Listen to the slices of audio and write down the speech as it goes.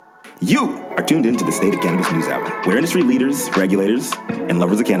You are tuned into the State of Cannabis NewsHour, where industry leaders, regulators, and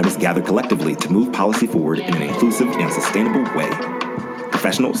lovers of cannabis gather collectively to move policy forward in an inclusive and sustainable way.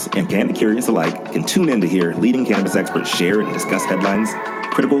 Professionals and cannabis curious alike can tune in to hear leading cannabis experts share and discuss headlines,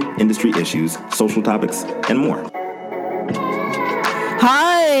 critical industry issues, social topics, and more.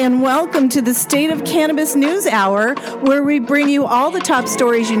 Hi, and welcome to the State of Cannabis News Hour, where we bring you all the top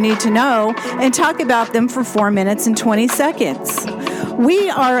stories you need to know and talk about them for 4 minutes and 20 seconds. We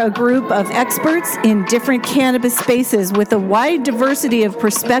are a group of experts in different cannabis spaces with a wide diversity of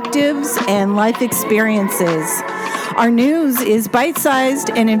perspectives and life experiences. Our news is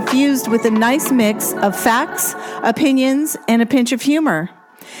bite-sized and infused with a nice mix of facts, opinions, and a pinch of humor.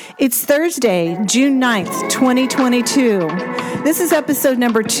 It's Thursday, June 9th, 2022. This is episode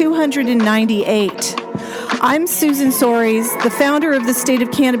number 298. I'm Susan Soares, the founder of the State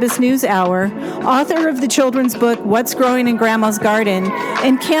of Cannabis News Hour, author of the children's book What's Growing in Grandma's Garden,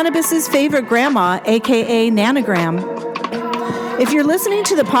 and cannabis's favorite grandma, aka Nanogram. If you're listening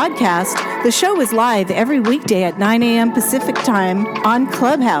to the podcast, the show is live every weekday at 9 a.m. Pacific Time on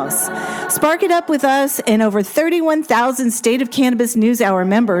Clubhouse. Spark it up with us and over 31,000 State of Cannabis News Hour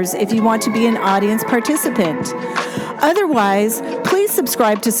members if you want to be an audience participant. Otherwise, please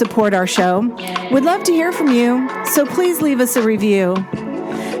subscribe to support our show. We'd love to hear from you, so please leave us a review.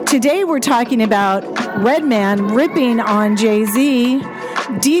 Today we're talking about Redman ripping on Jay-Z,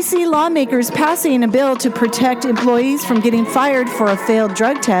 D.C. lawmakers passing a bill to protect employees from getting fired for a failed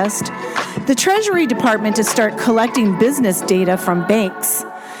drug test, the Treasury Department to start collecting business data from banks,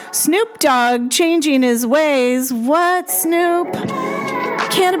 Snoop Dogg changing his ways. What, Snoop?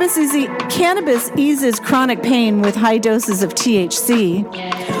 Cannabis eases chronic pain with high doses of THC.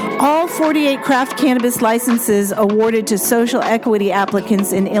 All 48 craft cannabis licenses awarded to social equity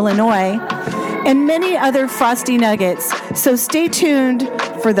applicants in Illinois, and many other frosty nuggets. So stay tuned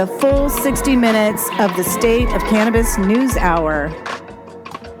for the full 60 minutes of the State of Cannabis News Hour.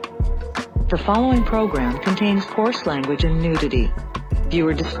 The following program contains coarse language and nudity.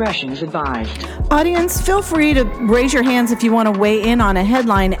 Viewer discretion is advised. Audience, feel free to raise your hands if you want to weigh in on a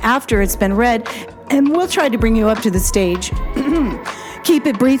headline after it's been read, and we'll try to bring you up to the stage. Keep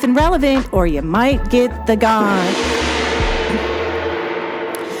it brief and relevant, or you might get the gong.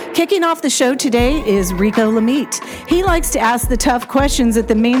 Kicking off the show today is Rico Lamitte. He likes to ask the tough questions that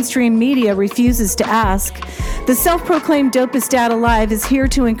the mainstream media refuses to ask. The self-proclaimed dopest dad alive is here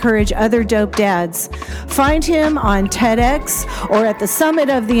to encourage other dope dads. Find him on TEDx or at the Summit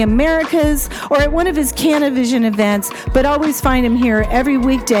of the Americas or at one of his Cannavision events, but always find him here every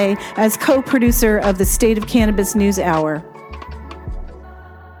weekday as co-producer of the State of Cannabis News Hour.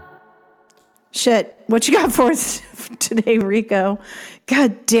 Shit, what you got for us today, Rico?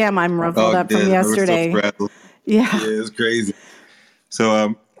 God damn, I'm ruffled up from yesterday. Yeah, it's crazy.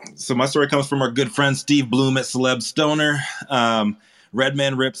 So my story comes from our good friend Steve Bloom at Celeb Stoner.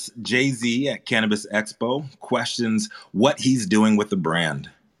 Redman rips Jay-Z at Cannabis Expo, questions what he's doing with the brand.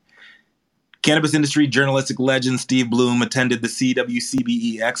 Cannabis industry journalistic legend Steve Bloom attended the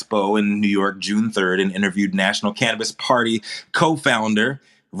CWCBE Expo in New York June 3rd and interviewed National Cannabis Party co-founder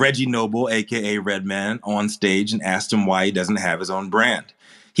Reggie Noble, a.k.a. Redman, on stage and asked him why he doesn't have his own brand.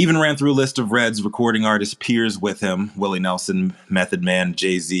 He even ran through a list of Red's recording artist peers with him, Willie Nelson, Method Man,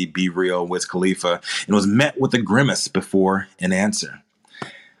 Jay-Z, Be Real, Wiz Khalifa, and was met with a grimace before an answer.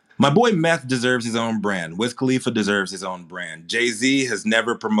 My boy Meth deserves his own brand. Wiz Khalifa deserves his own brand. Jay-Z has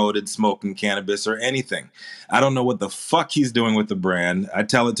never promoted smoking cannabis or anything. I don't know what the fuck he's doing with the brand. I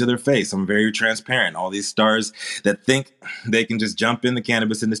tell it to their face. I'm very transparent. All these stars that think they can just jump in the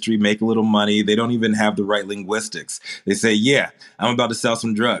cannabis industry, make a little money. They don't even have the right linguistics. They say, yeah, I'm about to sell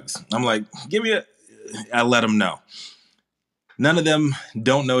some drugs. I'm like, I let them know. None of them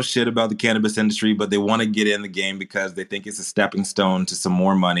don't know shit about the cannabis industry, but they want to get in the game because they think it's a stepping stone to some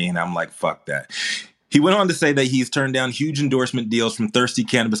more money. And I'm like, fuck that. He went on to say that he's turned down huge endorsement deals from thirsty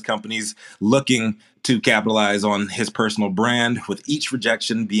cannabis companies looking to capitalize on his personal brand, with each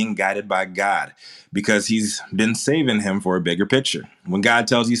rejection being guided by God, because he's been saving him for a bigger picture. When God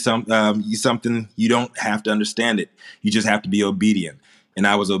tells you something, you don't have to understand it. You just have to be obedient. And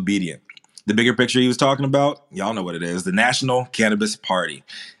I was obedient. The bigger picture he was talking about, y'all know what it is, the National Cannabis Party.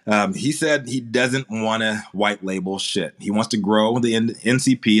 He said he doesn't want to white label shit. He wants to grow the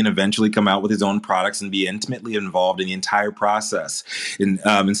NCP and eventually come out with his own products and be intimately involved in the entire process. And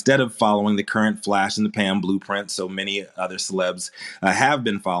instead of following the current flash in the pan blueprint so many other celebs have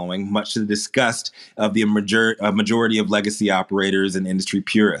been following, much to the disgust of the majority of legacy operators and industry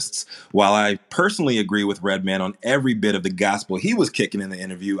purists. While I personally agree with Redman on every bit of the gospel he was kicking in the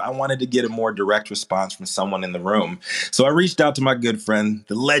interview, I wanted to get a more direct response from someone in the room. So I reached out to my good friend,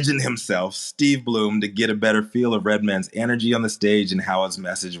 the legend himself, Steve Bloom, to get a better feel of Redman's energy on the stage and how his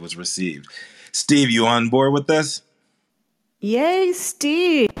message was received. Steve, you on board with this? Yay,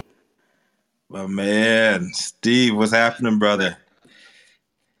 Steve. Oh, man. Steve, what's happening, brother?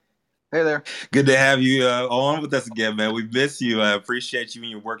 Hey there. Good to have you on with us again, man. We miss you. I appreciate you and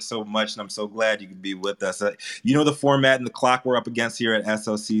your work so much, and I'm so glad you could be with us. You know the format and the clock we're up against here at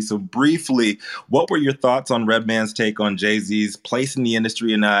SOC. So briefly, what were your thoughts on Redman's take on Jay-Z's place in the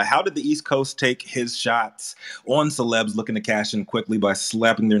industry, and how did the East Coast take his shots on celebs looking to cash in quickly by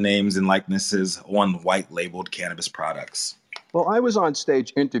slapping their names and likenesses on white-labeled cannabis products? Well, I was on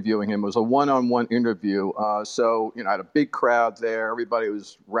stage interviewing him. It was a one-on-one interview. So, I had a big crowd there. Everybody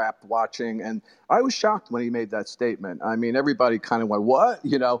was rapt watching. And I was shocked when he made that statement. I mean, everybody kind of went, what?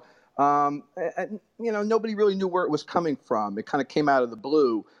 Nobody really knew where it was coming from. It kind of came out of the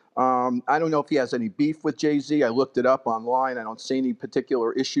blue. I don't know if he has any beef with Jay-Z. I looked it up online. I don't see any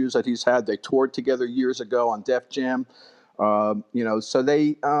particular issues that he's had. They toured together years ago on Def Jam. So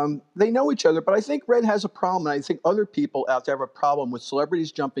they know each other, but I think Red has a problem. And I think other people out there have a problem with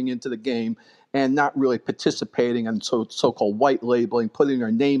celebrities jumping into the game and not really participating in so-called white labeling, putting their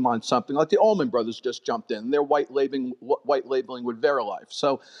name on something. Like the Allman Brothers just jumped in. They're white labeling with Verilife.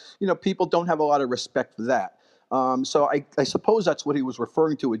 So, people don't have a lot of respect for that. So I suppose that's what he was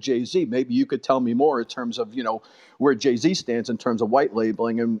referring to with Jay-Z. Maybe you could tell me more in terms of, where Jay-Z stands in terms of white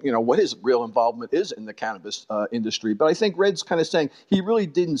labeling and, what his real involvement is in the cannabis industry. But I think Red's kind of saying he really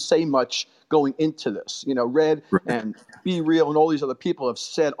didn't say much going into this. Red and Be Real and all these other people have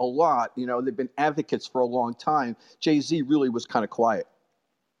said a lot. They've been advocates for a long time. Jay-Z really was kind of quiet.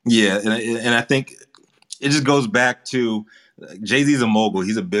 Yeah, and I think it just goes back to Jay-Z's a mogul.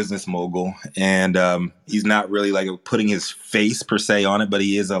 He's a business mogul, and he's not really like putting his face per se on it, but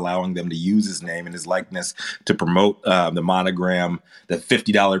he is allowing them to use his name and his likeness to promote the monogram, the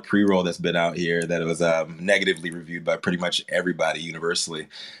 $50 pre-roll that's been out here that was negatively reviewed by pretty much everybody universally.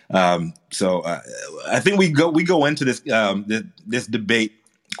 So I think we go into this this debate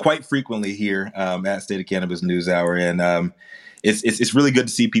quite frequently here at State of Cannabis NewsHour, and it's really good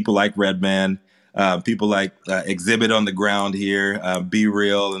to see people like Redman. People like Exhibit on the ground here, Be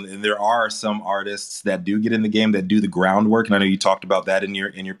Real, and there are some artists that do get in the game that do the groundwork, and I know you talked about that in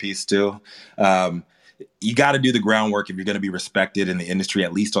your piece too. You got to do the groundwork if you're going to be respected in the industry,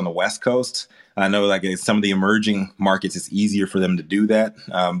 at least on the West Coast. I know, like in some of the emerging markets, it's easier for them to do that,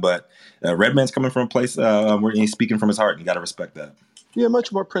 but Redman's coming from a place where he's speaking from his heart, and you got to respect that. Yeah,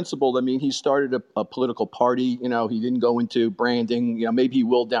 much more principled. I mean, he started a political party. He didn't go into branding. Maybe he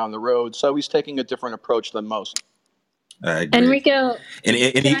will down the road. So he's taking a different approach than most. I agree. Enrico, can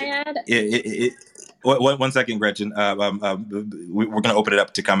I add? One second, Gretchen. We're going to open it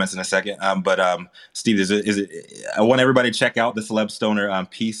up to comments in a second. But Steve, I want everybody to check out the Celeb Stoner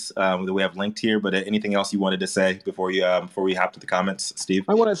piece that we have linked here. But anything else you wanted to say before we hop to the comments, Steve?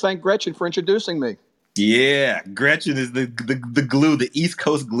 I want to thank Gretchen for introducing me. Yeah, Gretchen is the glue, the East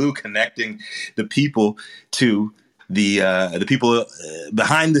Coast glue connecting the people to the people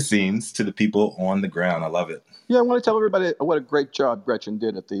behind the scenes to the people on the ground. I love it. Yeah, I want to tell everybody what a great job Gretchen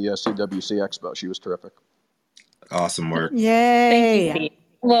did at the CWC Expo. She was terrific. Awesome work. Yay. Thank you, Steve.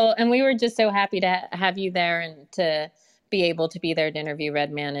 Well, and we were just so happy to have you there and to be able to be there to interview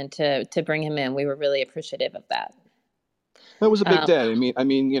Redman and to bring him in. We were really appreciative of that. That was a big day. I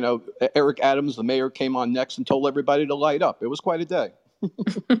mean, Eric Adams, the mayor, came on next and told everybody to light up. It was quite a day.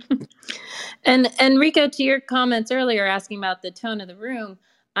 And Rico, to your comments earlier asking about the tone of the room,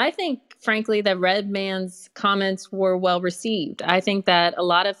 I think, frankly, that Redman's comments were well received. I think that a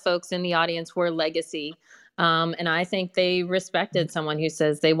lot of folks in the audience were legacy, and I think they respected someone who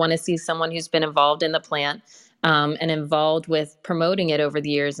says they want to see someone who's been involved in the plant and involved with promoting it over the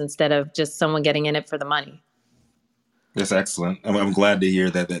years instead of just someone getting in it for the money. That's excellent. I'm glad to hear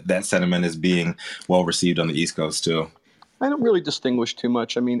that sentiment is being well received on the East Coast too. I don't really distinguish too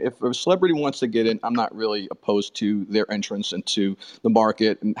much. I mean, if a celebrity wants to get in, I'm not really opposed to their entrance into the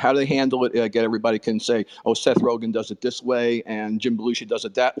market. And how do they handle it? Get everybody can say, oh, Seth Rogen does it this way, and Jim Belushi does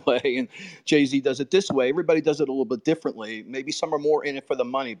it that way, and Jay-Z does it this way. Everybody does it a little bit differently. Maybe some are more in it for the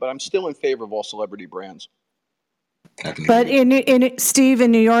money, but I'm still in favor of all celebrity brands. But in Steve, in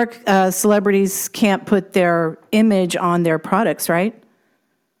New York, celebrities can't put their image on their products, right?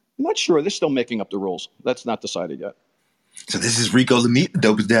 I'm not sure. They're still making up the rules. That's not decided yet. So this is Rico Lamite, the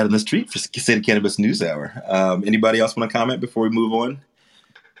dopest dad on the street for State of Cannabis NewsHour. Anybody else want to comment before we move on?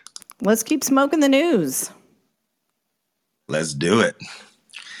 Let's keep smoking the news. Let's do it.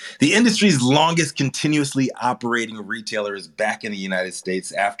 The industry's longest continuously operating retailer is back in the United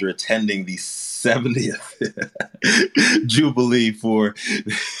States after attending the 70th Jubilee for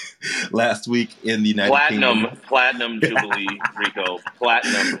last week in the United Kingdom. Platinum Jubilee, Rico.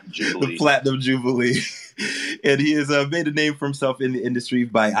 Platinum Jubilee. The Platinum Jubilee. And he has made a name for himself in the industry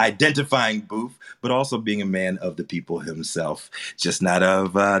by identifying Boof, but also being a man of the people himself, just not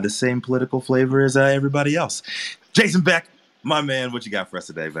of the same political flavor as everybody else. Jason Beck, my man, what you got for us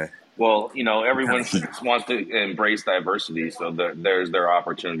today, man? Well, everyone wants to embrace diversity, so there's their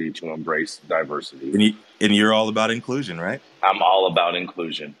opportunity to embrace diversity. And you're all about inclusion, right? I'm all about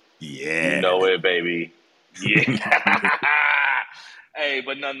inclusion. Yeah. You know it, baby. Yeah. Hey,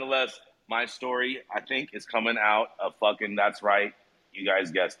 but nonetheless, my story, I think, is coming out of fucking, that's right, you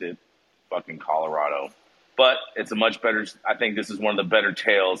guys guessed it, fucking Colorado. But it's a much better, I think this is one of the better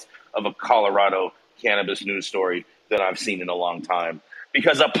tales of a Colorado cannabis news story that I've seen in a long time.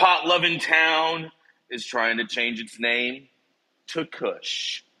 Because a pot-loving town is trying to change its name to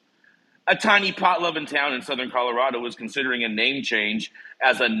Kush. A tiny pot-loving town in southern Colorado is considering a name change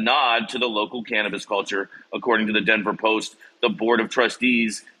as a nod to the local cannabis culture. According to the Denver Post, the Board of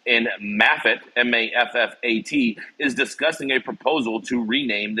Trustees in Maffat, M-A-F-F-A-T, is discussing a proposal to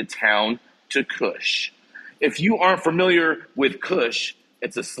rename the town to Kush. If you aren't familiar with Kush,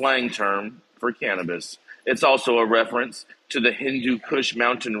 it's a slang term for cannabis. It's also a reference to the Hindu Kush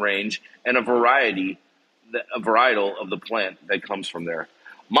mountain range and a varietal of the plant that comes from there.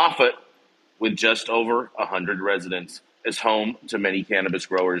 Moffat, with just over 100 residents, is home to many cannabis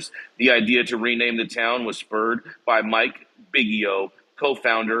growers. The idea to rename the town was spurred by Mike Biggio,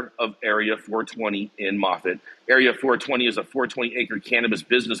 co-founder of Area 420 in Moffat. Area 420 is a 420-acre cannabis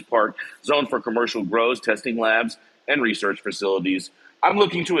business park zoned for commercial grows, testing labs, and research facilities. I'm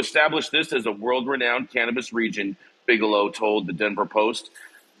looking to establish this as a world-renowned cannabis region, Bigelow told the Denver Post.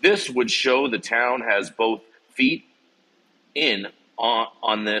 This would show the town has both feet in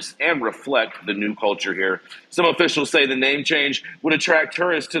on this and reflect the new culture here. Some officials say the name change would attract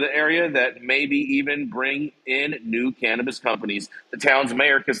tourists to the area that maybe even bring in new cannabis companies. The town's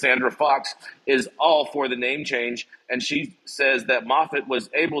mayor, Cassandra Fox, is all for the name change, and she says that Moffat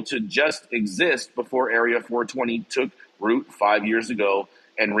was able to just exist before Area 420 took root 5 years ago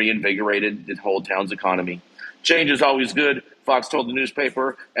and reinvigorated the whole town's economy. Change is always good, Fox told the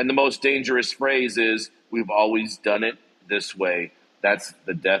newspaper, and the most dangerous phrase is, "We've always done it this way." That's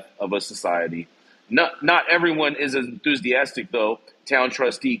the death of a society. Not everyone is as enthusiastic, though. Town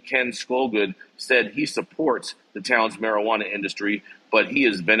trustee Ken Skolgood said he supports the town's marijuana industry, but he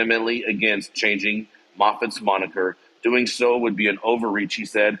is vehemently against changing Moffat's moniker. Doing so would be an overreach, he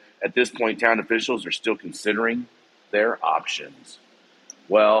said. At this point, town officials are still considering their options.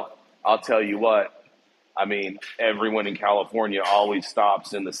 Well, I'll tell you what. I mean, everyone in California always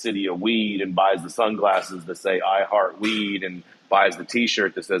stops in the city of weed and buys the sunglasses that say "I heart weed" and buys the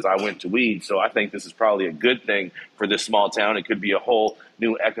T-shirt that says "I went to weed." So I think this is probably a good thing for this small town. It could be a whole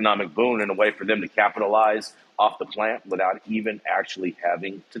new economic boon and a way for them to capitalize off the plant without even actually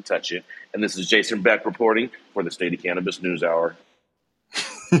having to touch it. And this is Jason Beck reporting for the State of Cannabis NewsHour.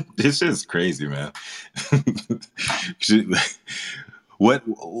 This is crazy, man.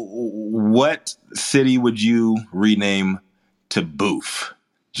 What city would you rename to Boof,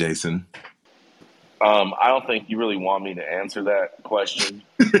 Jason? I don't think you really want me to answer that question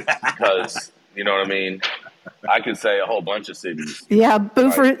because, you know what I mean? I could say a whole bunch of cities. Yeah,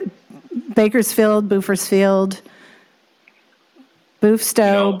 Bakersfield, Boofersfield,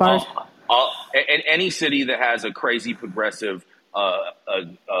 Boofstow, and any city that has a crazy progressive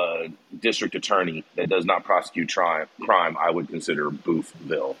district attorney that does not prosecute crime, I would consider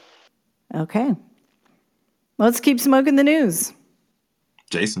Boofville. Okay. Let's keep smoking the news.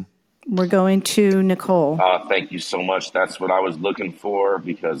 Jason. We're going to Nicole. Thank you so much. That's what I was looking for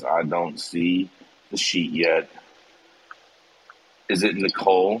because I don't see the sheet yet. Is it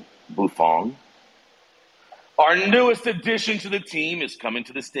Nicole Buffon? Our newest addition to the team is coming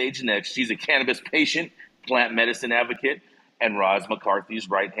to the stage next. She's a cannabis patient, plant medicine advocate, and Roz McCarthy's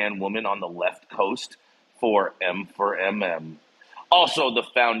right-hand woman on the left coast for M4MM. Also the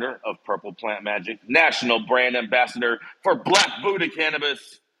founder of Purple Plant Magic, national brand ambassador for Black Buddha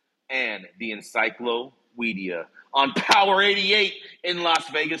Cannabis, and the Encyclopedia on Power 88 in Las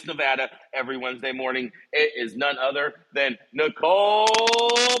Vegas, Nevada, every Wednesday morning. It is none other than Nicole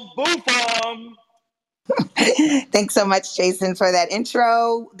Buffon. Thanks so much, Jason, for that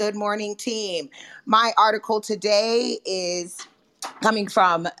intro. Good morning, team. My article today is coming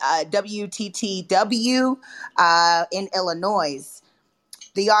from WTTW in Illinois.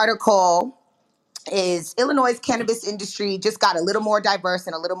 The article is Illinois' cannabis industry just got a little more diverse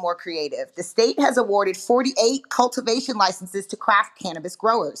and a little more creative. The state has awarded 48 cultivation licenses to craft cannabis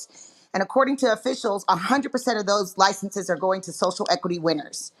growers. And according to officials, 100% of those licenses are going to social equity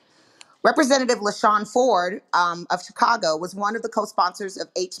winners. Representative LaShawn Ford of Chicago was one of the co-sponsors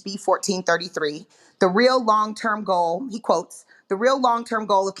of HB 1433. The real long-term goal, he quotes, the real long-term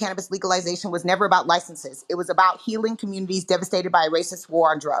goal of cannabis legalization was never about licenses. It was about healing communities devastated by a racist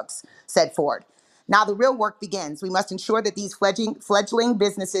war on drugs, said Ford. Now the real work begins. We must ensure that these fledgling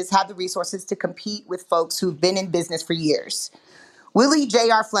businesses have the resources to compete with folks who've been in business for years. Willie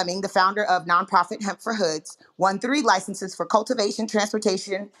J.R. Fleming, the founder of nonprofit Hemp for Hoods, won 3 licenses for cultivation,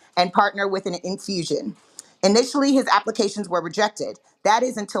 transportation, and partner with an infusion. Initially, his applications were rejected. That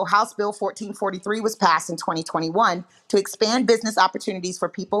is until House Bill 1443 was passed in 2021 to expand business opportunities for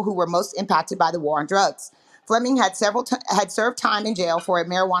people who were most impacted by the war on drugs. Fleming had served time in jail for a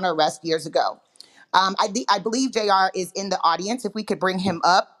marijuana arrest years ago. I believe JR is in the audience. If we could bring him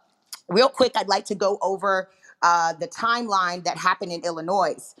up. Real quick, I'd like to go over the timeline that happened in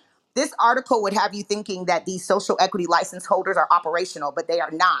Illinois. This article would have you thinking that these social equity license holders are operational, but they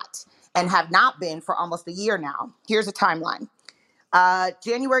are not and have not been for almost a year now. Here's a timeline.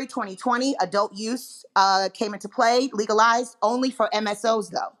 January 2020, adult use came into play, legalized only for MSOs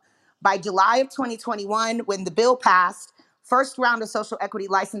though. By July of 2021, when the bill passed, first round of social equity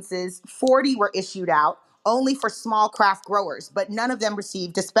licenses, 40 were issued out, only for small craft growers, but none of them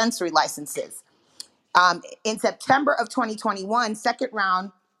received dispensary licenses. In September of 2021, second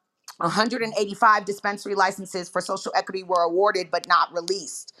round, 185 dispensary licenses for social equity were awarded but not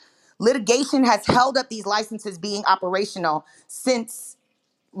released. Litigation has held up these licenses being operational since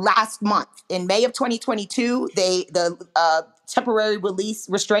last month. In May of 2022, the temporary release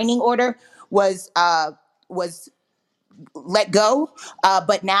restraining order was let go,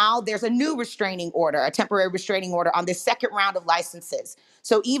 but now there's a new restraining order, a temporary restraining order on the second round of licenses.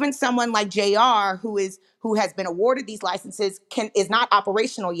 So even someone like JR, who has been awarded these licenses, is not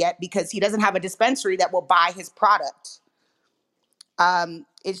operational yet because he doesn't have a dispensary that will buy his product.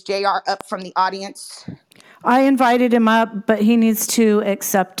 Is JR up from the audience? I invited him up, but he needs to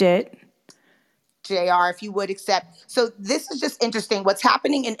accept it. JR, if you would accept. So this is just interesting. What's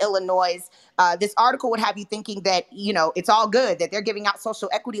happening in Illinois, this article would have you thinking that, it's all good, that they're giving out social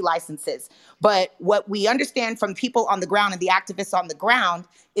equity licenses. But what we understand from people on the ground and the activists on the ground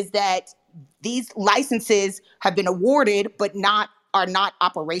is that these licenses have been awarded, but are not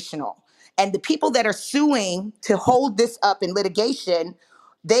operational. And the people that are suing to hold this up in litigation,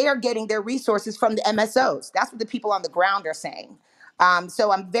 they are getting their resources from the MSOs. That's what the people on the ground are saying.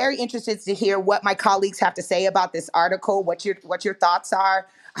 So I'm very interested to hear what my colleagues have to say about this article, what your thoughts are.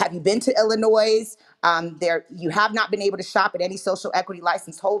 Have you been to Illinois? You have not been able to shop at any social equity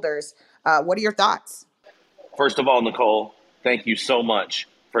license holders. What are your thoughts? First of all, Nicole, thank you so much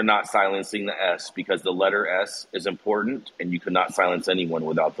for not silencing the S, because the letter S is important and you could not silence anyone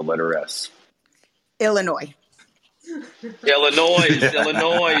without the letter S. Illinois. Illinois,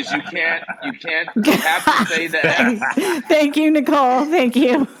 you can't have to say the S. Thank you, Nicole. Thank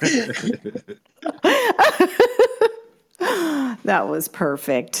you. That was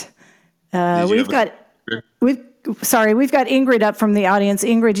perfect. We've got Ingrid up from the audience.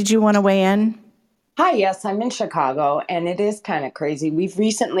 Ingrid, did you want to weigh in? Hi, yes, I'm in Chicago, and it is kind of crazy. We've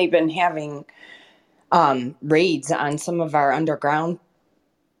recently been having raids on some of our underground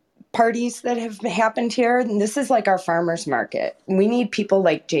parties that have happened here. And this is like our farmers market. We need people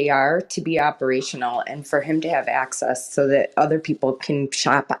like JR to be operational and for him to have access so that other people can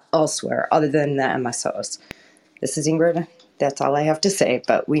shop elsewhere other than the MSOs. This is Ingrid. That's all I have to say,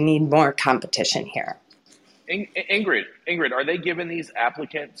 but we need more competition here. Ingrid, are they giving these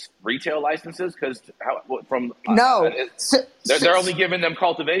applicants retail licenses? Because no, they're only giving them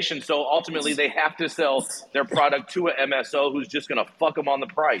cultivation. So ultimately, they have to sell their product to an MSO who's just going to fuck them on the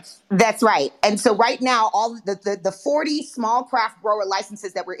price. That's right. And so right now, all the 40 small craft grower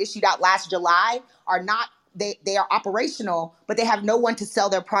licenses that were issued out last July are not. They are operational, but they have no one to sell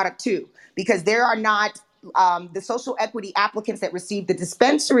their product to because there are not. The social equity applicants that receive the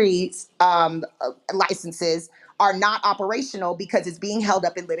dispensaries licenses are not operational because it's being held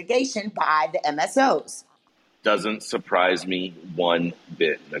up in litigation by the MSOs. Doesn't surprise me one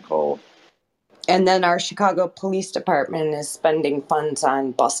bit, Nicole. And then our Chicago Police Department is spending funds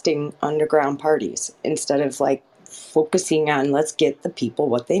on busting underground parties instead of focusing on let's get the people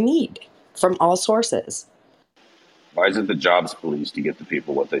what they need from all sources. Why is it the jobs police to get the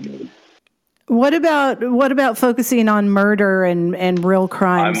people what they need? What about focusing on murder and real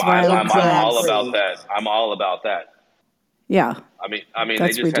crimes? I'm all about that. I'm all about that. Yeah, I mean, they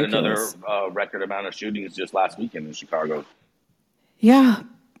that's just had another ridiculous. record amount of shootings just last weekend in Chicago. Yeah,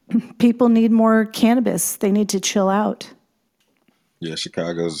 people need more cannabis. They need to chill out. Yeah,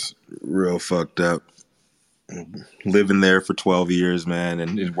 Chicago's real fucked up. Living there for 12 years, man,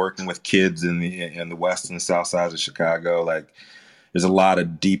 and working with kids in the west and south sides of Chicago, like there's a lot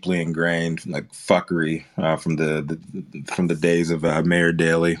of deeply ingrained like fuckery from the days of Mayor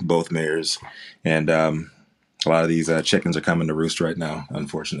Daley, both mayors, and a lot of these chickens are coming to roost right now,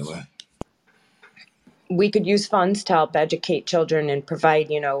 unfortunately. We could use funds to help educate children and provide,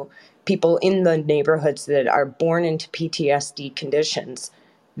 people in the neighborhoods that are born into PTSD conditions.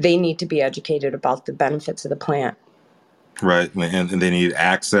 They need to be educated about the benefits of the plant. Right, and they need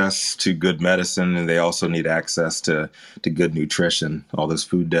access to good medicine, and they also need access to good nutrition. All those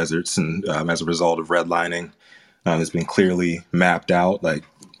food deserts, and as a result of redlining, it's been clearly mapped out. Like,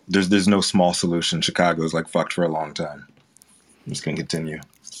 there's no small solution. Chicago's like fucked for a long time. This can continue.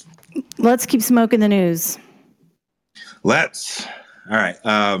 Let's keep smoking the news. Let's. All right.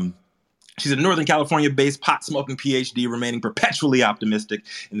 She's a Northern California-based pot-smoking PhD, remaining perpetually optimistic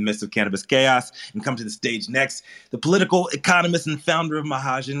in the midst of cannabis chaos. And come to the stage next, the political economist and founder of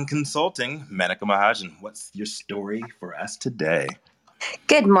Mahajan Consulting, Menaka Mahajan. What's your story for us today?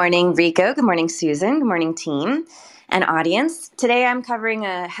 Good morning, Rico. Good morning, Susan. Good morning, team and audience. Today I'm covering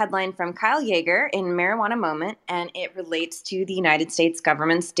a headline from Kyle Yeager in Marijuana Moment, and it relates to the United States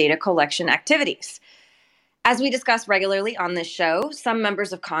government's data collection activities. As we discuss regularly on this show, some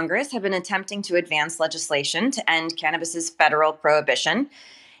members of Congress have been attempting to advance legislation to end cannabis's federal prohibition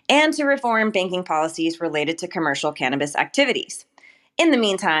and to reform banking policies related to commercial cannabis activities. In the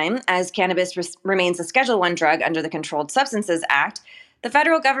meantime, as cannabis remains a Schedule I drug under the Controlled Substances Act, the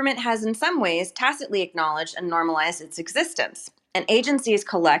federal government has in some ways tacitly acknowledged and normalized its existence, and agencies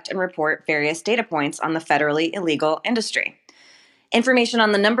collect and report various data points on the federally illegal industry. Information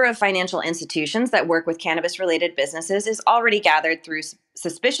on the number of financial institutions that work with cannabis-related businesses is already gathered through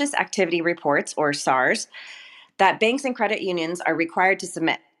Suspicious Activity Reports, or SARS, that banks and credit unions are required to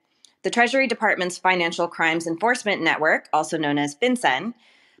submit. The Treasury Department's Financial Crimes Enforcement Network, also known as FinCEN,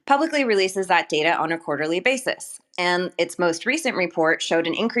 publicly releases that data on a quarterly basis, and its most recent report showed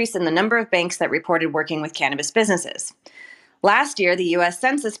an increase in the number of banks that reported working with cannabis businesses. Last year, the U.S.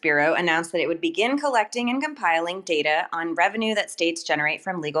 Census Bureau announced that it would begin collecting and compiling data on revenue that states generate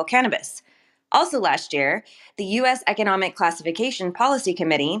from legal cannabis. Also last year, the U.S. Economic Classification Policy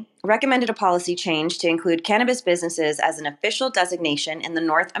Committee recommended a policy change to include cannabis businesses as an official designation in the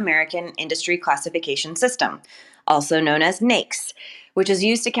North American Industry Classification System, also known as NAICS, which is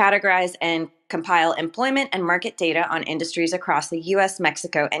used to categorize and compile employment and market data on industries across the U.S.,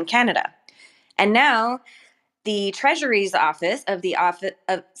 Mexico, and Canada. And now, the Treasury's Office of the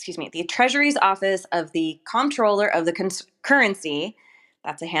Treasury's Office of the Comptroller of the Currency,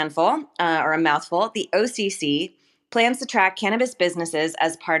 that's a handful or a mouthful, the OCC, plans to track cannabis businesses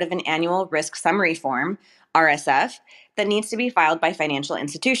as part of an annual risk summary form, RSF, that needs to be filed by financial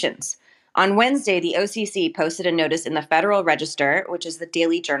institutions. On Wednesday, the OCC posted a notice in the Federal Register, which is the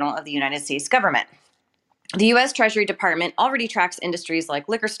daily journal of the United States government. The U.S. Treasury Department already tracks industries like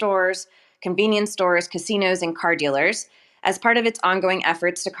liquor stores, convenience stores, casinos, and car dealers as part of its ongoing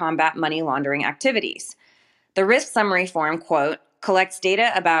efforts to combat money laundering activities. The risk summary form, quote, collects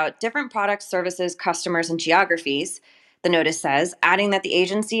data about different products, services, customers, and geographies, the notice says, adding that the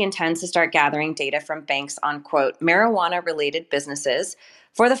agency intends to start gathering data from banks on, quote, marijuana-related businesses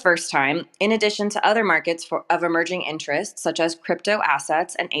for the first time, in addition to other markets of emerging interest, such as crypto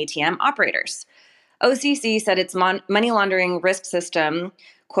assets and ATM operators. OCC said its money laundering risk system,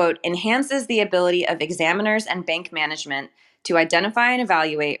 quote, enhances the ability of examiners and bank management to identify and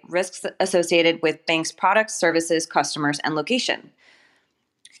evaluate risks associated with banks' products, services, customers, and location.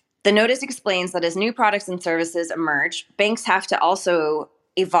 The notice explains that as new products and services emerge, banks have to also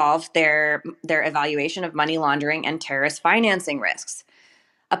evolve their evaluation of money laundering and terrorist financing risks.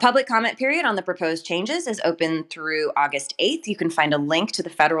 A public comment period on the proposed changes is open through August 8th. You can find a link to the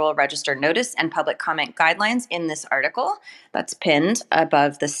Federal Register notice and public comment guidelines in this article that's pinned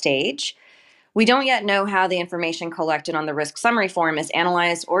above the stage. We don't yet know how the information collected on the risk summary form is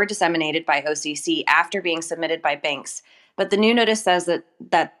analyzed or disseminated by OCC after being submitted by banks, but the new notice says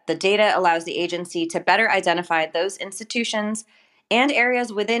that the data allows the agency to better identify those institutions and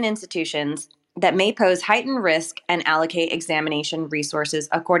areas within institutions that may pose heightened risk and allocate examination resources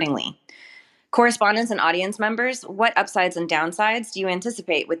accordingly. Correspondents and audience members, what upsides and downsides do you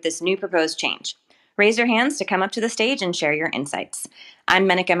anticipate with this new proposed change? Raise your hands to come up to the stage and share your insights. I'm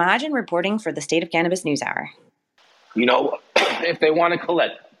Menaka Mahajan reporting for the State of Cannabis NewsHour. You know, if they want to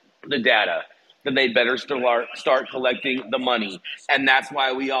collect the data then they better start collecting the money. And that's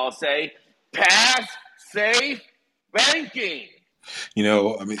why we all say, pass safe banking. You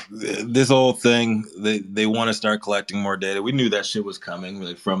know, I mean, this whole thing, they want to start collecting more data. We knew that shit was coming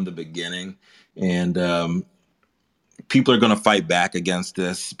like, from the beginning. And people are going to fight back against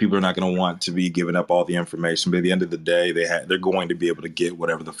this. People are not going to want to be giving up all the information. But at the end of the day, they're going to be able to get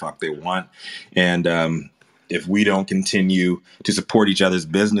whatever the fuck they want. And if we don't continue to support each other's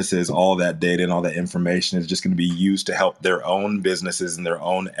businesses, all that data and all that information is just going to be used to help their own businesses and their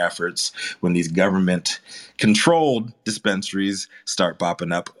own efforts when these government-controlled dispensaries start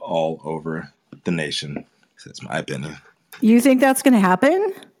popping up all over the nation. That's my opinion. You think that's going to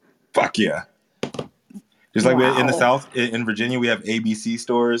happen? Fuck yeah. Just like in the South, in Virginia, we have ABC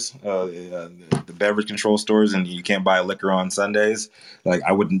stores, the beverage control stores, and you can't buy liquor on Sundays. Like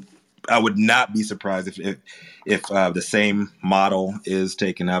I would not be surprised if the same model is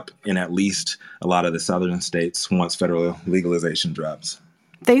taken up in at least a lot of the southern states once federal legalization drops.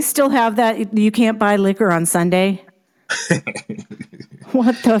 They still have that. You can't buy liquor on Sunday.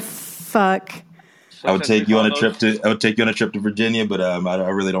 What the fuck? I would take you on a trip to Virginia, but I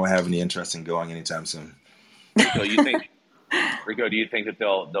really don't have any interest in going anytime soon. Rico, do you think that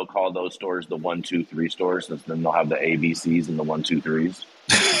they'll call those stores the 1, 2, 3 stores, and then they'll have the ABCs and the 1, 2, 3s?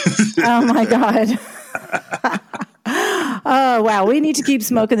 Oh my God. Oh wow, we need to keep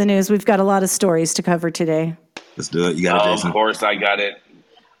smoking the news. We've got a lot of stories to cover today. Let's do it. You got it, Jason. Of course, I got it.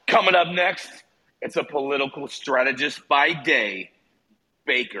 Coming up next, it's a political strategist by day,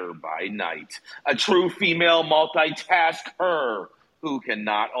 baker by night, a true female multitasker who can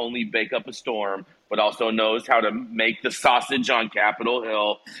not only bake up a storm, but also knows how to make the sausage on Capitol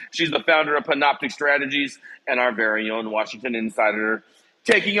Hill. She's the founder of Panoptic Strategies and our very own Washington insider.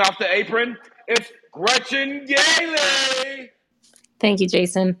 Taking off the apron, it's Gretchen Gailey. Thank you,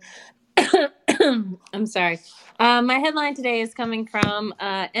 Jason. I'm sorry. My headline today is coming from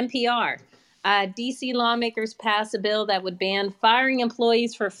NPR. DC lawmakers pass a bill that would ban firing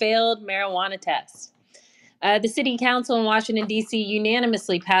employees for failed marijuana tests. The city council in Washington, D.C.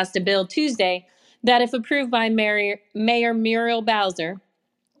 unanimously passed a bill Tuesday that, if approved by Mayor Muriel Bowser,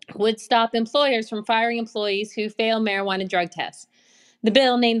 would stop employers from firing employees who fail marijuana drug tests. The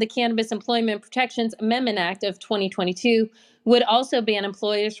bill, named the Cannabis Employment Protections Amendment Act of 2022, would also ban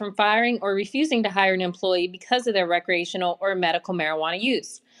employers from firing or refusing to hire an employee because of their recreational or medical marijuana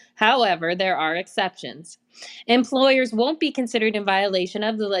use. However, there are exceptions. Employers won't be considered in violation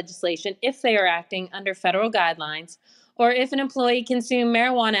of the legislation if they are acting under federal guidelines or if an employee consumed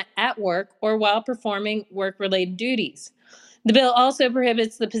marijuana at work or while performing work-related duties. The bill also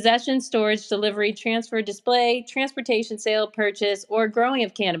prohibits the possession, storage, delivery, transfer, display, transportation, sale, purchase, or growing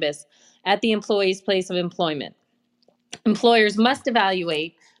of cannabis at the employee's place of employment. Employers must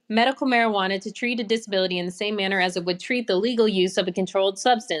evaluate medical marijuana to treat a disability in the same manner as it would treat the legal use of a controlled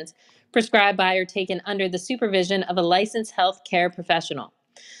substance prescribed by or taken under the supervision of a licensed health care professional.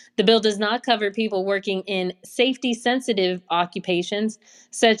 The bill does not cover people working in safety-sensitive occupations,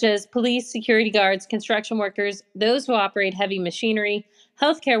 such as police, security guards, construction workers, those who operate heavy machinery,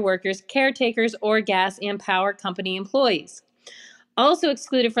 healthcare workers, caretakers, or gas and power company employees. Also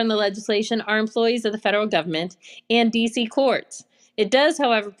excluded from the legislation are employees of the federal government and D.C. courts. It does,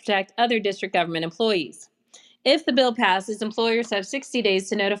 however, protect other district government employees. If the bill passes, employers have 60 days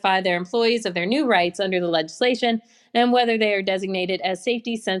to notify their employees of their new rights under the legislation and whether they are designated as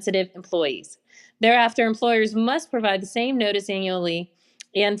safety-sensitive employees. Thereafter, employers must provide the same notice annually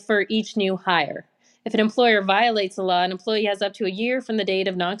and for each new hire. If an employer violates the law, an employee has up to a year from the date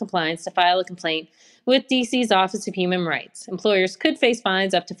of noncompliance to file a complaint with DC's Office of Human Rights. Employers could face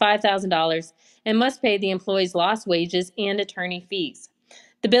fines up to $5,000 and must pay the employee's lost wages and attorney fees.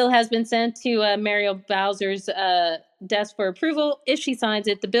 The bill has been sent to Muriel Bowser's desk for approval. If she signs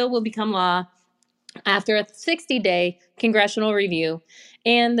it, the bill will become law after a 60-day congressional review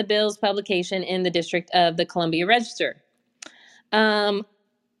and the bill's publication in the District of the Columbia Register.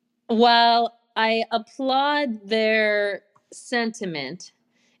 While I applaud their sentiment,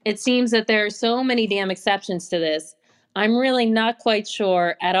 it seems that there are so many damn exceptions to this. I'm really not quite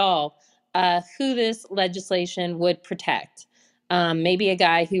sure at all who this legislation would protect. Maybe a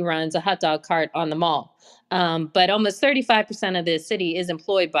guy who runs a hot dog cart on the mall. But almost 35% of the city is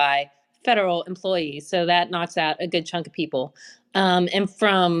employed by federal employees. So that knocks out a good chunk of people. And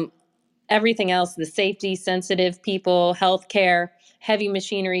from everything else, the safety sensitive people, healthcare, heavy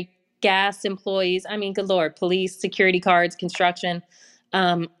machinery, gas employees, I mean, good Lord, police, security guards, construction.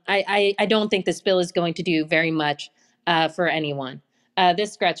 I don't think this bill is going to do very much for anyone.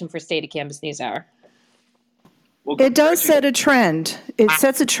 This is Gretchen for State of Cannabis NewsHour. Well, It does Gretchen, set a trend. It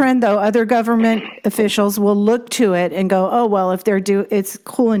sets a trend, though. Other government officials will look to it and go, "Oh well, if it's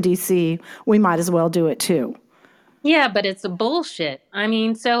cool in D.C., we might as well do it too." Yeah, but it's a bullshit. I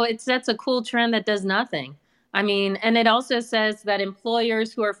mean, so it sets a cool trend that does nothing. I mean, and it also says that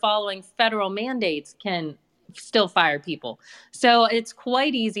employers who are following federal mandates can still fire people. So it's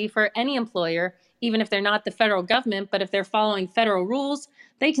quite easy for any employer, even if they're not the federal government, but if they're following federal rules,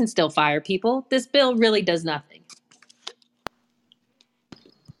 they can still fire people. This bill really does nothing.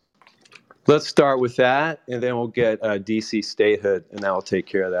 Let's start with that, and then we'll get DC statehood, and that will take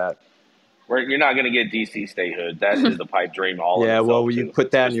care of that. you're not going to get DC statehood. That is a pipe dream all in Yeah, well, itself, you too.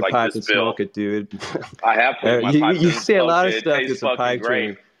 put that in Just your like pipe this and bill. smoke it, dude. I have put it in my pipe you and say a smoked lot of it. It stuff tastes that's a fucking pipe great.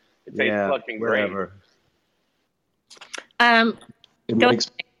 dream. It tastes Yeah, fucking whatever. It Go makes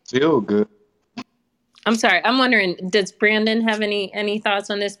me feel good. I'm sorry. I'm wondering, does Brandon have any thoughts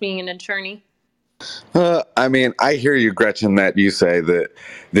on this being an attorney? I mean, I hear you, Gretchen, that you say that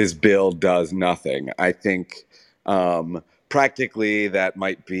this bill does nothing. I think practically that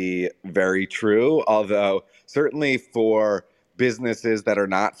might be very true, although certainly for businesses that are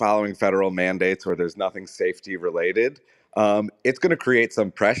not following federal mandates or there's nothing safety related, it's going to create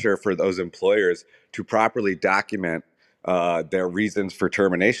some pressure for those employers to properly document their reasons for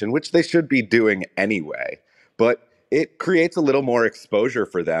termination, which they should be doing anyway. But it creates a little more exposure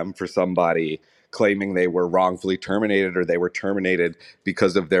for them, for somebody claiming they were wrongfully terminated or they were terminated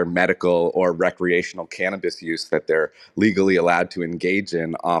because of their medical or recreational cannabis use that they're legally allowed to engage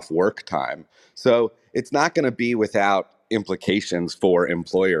in off work time. So it's not going to be without implications for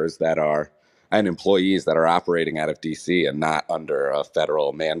employers that are and employees that are operating out of DC and not under a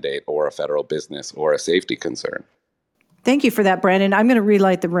federal mandate or a federal business or a safety concern. Thank you for that, Brandon. I'm going to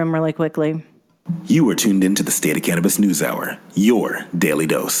relight the room really quickly. You are tuned into the State of Cannabis News Hour, your daily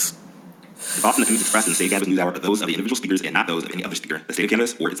dose. Often the opinions expressed in the State of Cannabis News Hour are those of the individual speakers and not those of any other speaker, the State of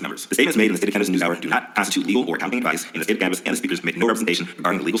Cannabis, or its members. The statements made in the State of Cannabis News Hour do not constitute legal or accounting advice, and the State of Cannabis and the speakers make no representation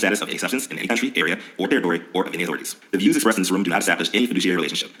regarding the legal status of any substance in any country, area, or territory, or of any authorities. The views expressed in this room do not establish any fiduciary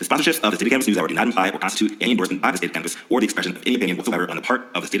relationship. The sponsorships of the State of Cannabis News Hour do not imply or constitute any endorsement by the State of Cannabis or the expression of any opinion whatsoever on the part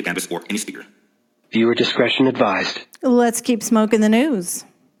of the State of Cannabis or any speaker. Viewer discretion advised. Let's keep smoking the news.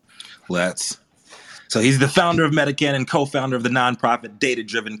 So he's the founder of Medican and co-founder of the nonprofit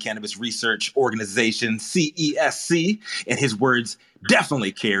data-driven cannabis research organization, CESC, and his words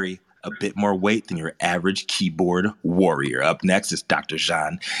definitely carry a bit more weight than your average keyboard warrior. Up next is Dr.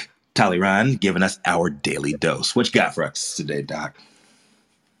 Jean Talleyrand giving us our daily dose. What you got for us today, Doc?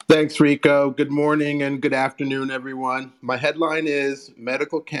 Thanks, Rico. Good morning and good afternoon, everyone. My headline is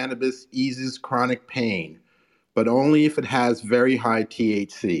Medical Cannabis Eases Chronic Pain, but only if it has very high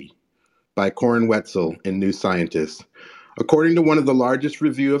THC, by Corin Wetzel in New Scientist. According to one of the largest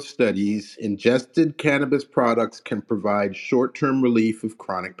review of studies, ingested cannabis products can provide short-term relief of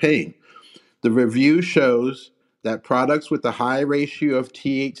chronic pain. The review shows that products with a high ratio of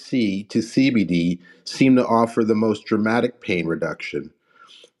THC to CBD seem to offer the most dramatic pain reduction.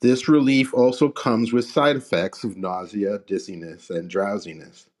 This relief also comes with side effects of nausea, dizziness, and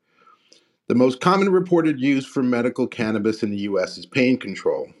drowsiness. The most common reported use for medical cannabis in the U.S. is pain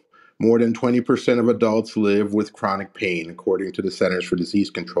control. More than 20% of adults live with chronic pain, according to the Centers for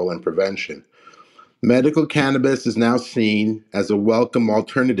Disease Control and Prevention. Medical cannabis is now seen as a welcome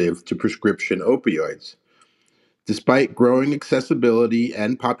alternative to prescription opioids. Despite growing accessibility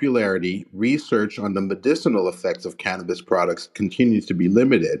and popularity, research on the medicinal effects of cannabis products continues to be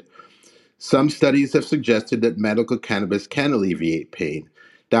limited. Some studies have suggested that medical cannabis can alleviate pain.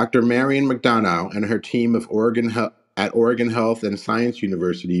 Dr. Marian McDonough and her team at Oregon Health and Science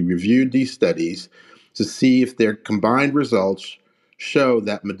University reviewed these studies to see if their combined results show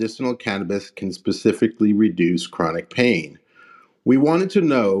that medicinal cannabis can specifically reduce chronic pain. We wanted to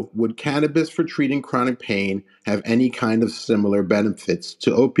know, would cannabis for treating chronic pain have any kind of similar benefits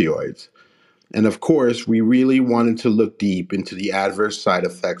to opioids? And of course, we really wanted to look deep into the adverse side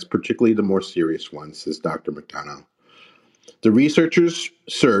effects, particularly the more serious ones, says Dr. McDonough. The researchers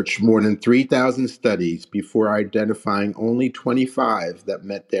searched more than 3,000 studies before identifying only 25 that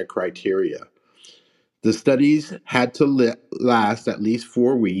met their criteria. The studies had to last at least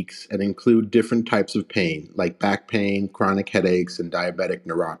 4 weeks and include different types of pain, like back pain, chronic headaches, and diabetic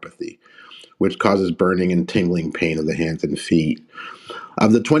neuropathy, which causes burning and tingling pain of the hands and feet.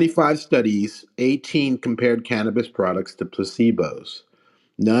 Of the 25 studies, 18 compared cannabis products to placebos.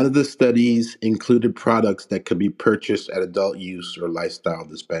 None of the studies included products that could be purchased at adult use or lifestyle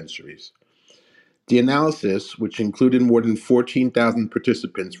dispensaries. The analysis, which included more than 14,000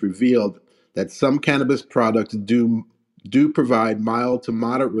 participants, revealed that some cannabis products do do provide mild to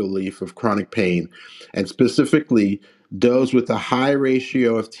moderate relief of chronic pain, and specifically, those with a high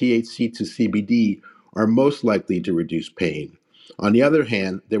ratio of THC to CBD are most likely to reduce pain. On the other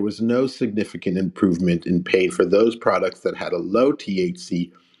hand, there was no significant improvement in pain for those products that had a low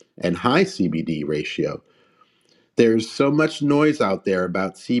THC and high CBD ratio. There's so much noise out there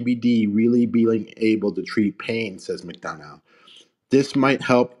about CBD really being able to treat pain, says McDonough. This might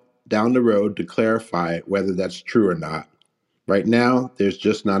help down the road to clarify whether that's true or not. Right now, there's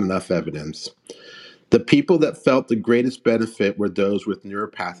just not enough evidence. The people that felt the greatest benefit were those with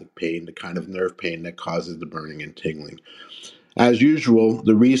neuropathic pain, the kind of nerve pain that causes the burning and tingling. As usual,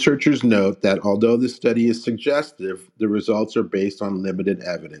 the researchers note that although this study is suggestive, the results are based on limited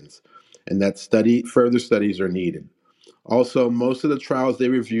evidence, and that further studies are needed. Also, most of the trials they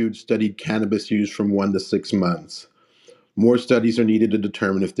reviewed studied cannabis use from 1 to 6 months. More studies are needed to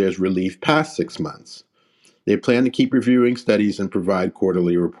determine if there's relief past 6 months. They plan to keep reviewing studies and provide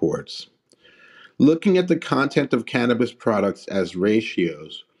quarterly reports. Looking at the content of cannabis products as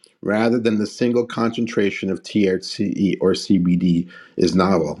ratios, rather than the single concentration of THC or CBD, is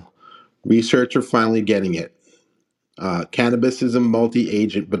novel. Research are finally getting it. Cannabis is a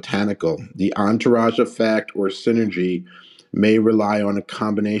multi-agent botanical. The entourage effect or synergy may rely on a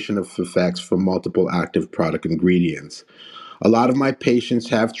combination of effects from multiple active product ingredients. A lot of my patients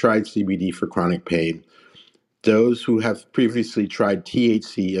have tried CBD for chronic pain. Those who have previously tried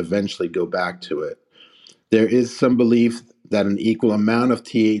THC eventually go back to it. There is some belief that an equal amount of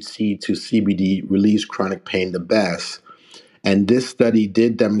THC to CBD relieves chronic pain the best, and this study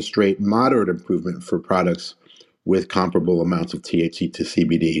did demonstrate moderate improvement for products with comparable amounts of THC to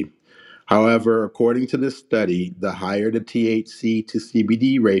CBD. However, according to this study, the higher the THC to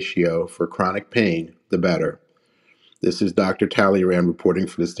CBD ratio for chronic pain, the better. This is Dr. Talleyrand reporting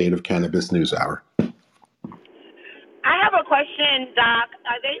for the State of Cannabis NewsHour. I have a question, Doc.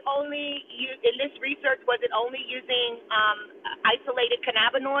 Are they only, in this research, was it only using isolated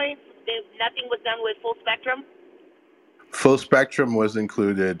cannabinoids? Nothing was done with full spectrum? Full spectrum was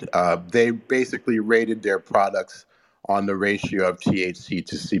included. They basically rated their products on the ratio of THC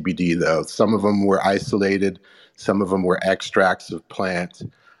to CBD, though. Some of them were isolated, some of them were extracts of plant,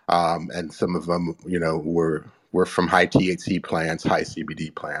 and some of them, were from high THC plants, high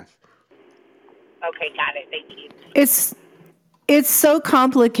CBD plants. Okay, got it. Thank you. It's so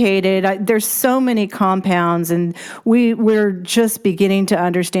complicated. There's so many compounds, and we're just beginning to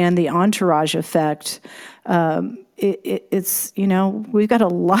understand the entourage effect. It's we've got a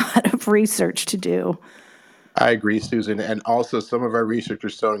lot of research to do. I agree, Susan. And also, some of our research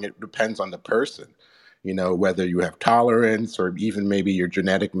is showing it depends on the person, whether you have tolerance or even maybe your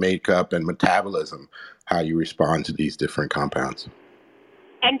genetic makeup and metabolism, how you respond to these different compounds.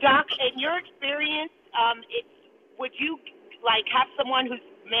 And Doc, in your experience, would you have someone who's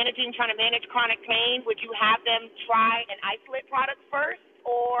trying to manage chronic pain? Would you have them try an isolate product first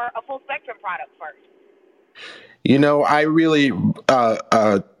or a full spectrum product first? I really,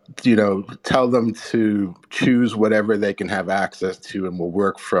 tell them to choose whatever they can have access to, and we'll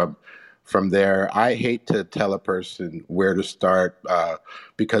work from there. I hate to tell a person where to start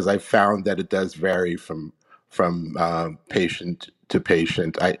because I found that it does vary from patient to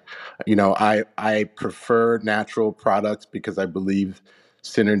patient. I prefer natural products because I believe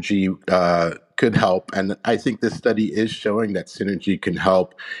synergy could help, and I think this study is showing that synergy can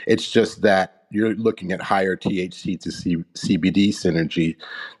help. It's just that you're looking at higher THC to CBD synergy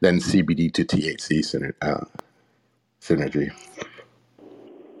than CBD to THC synergy.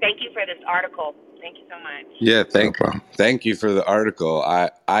 Thank you for this article. Thank you so much. Yeah, No problem. thank you for the article. I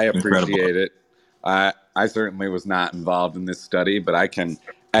Incredible. appreciate it. I certainly was not involved in this study, but I can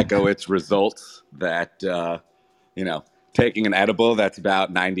echo its results that taking an edible that's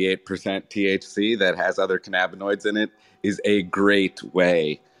about 98% THC that has other cannabinoids in it is a great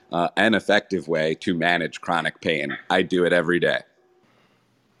way, an effective way to manage chronic pain. I do it every day.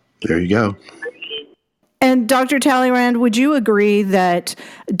 There you go. And Dr. Talleyrand, would you agree that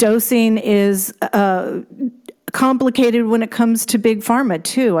dosing is complicated when it comes to big pharma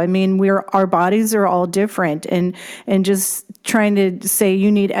too? I mean, our bodies are all different, and just trying to say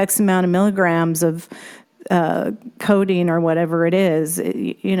you need X amount of milligrams of codeine or whatever it is,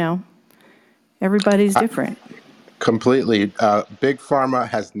 everybody's different. Completely. Big Pharma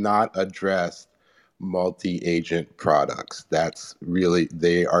has not addressed multi-agent products. That's really,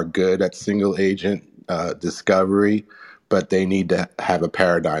 they are good at single agent discovery, but they need to have a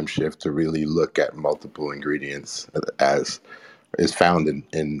paradigm shift to really look at multiple ingredients as is found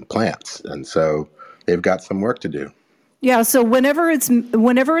in plants. And so they've got some work to do. Yeah, so whenever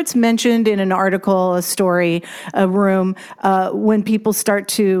it's mentioned in an article, a story, a room, when people start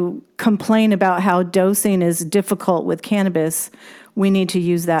to complain about how dosing is difficult with cannabis, we need to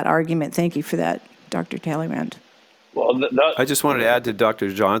use that argument. Thank you for that, Dr. Talleyrand. Well, I just wanted to add to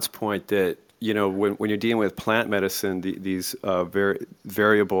Dr. John's point that, when you're dealing with plant medicine, these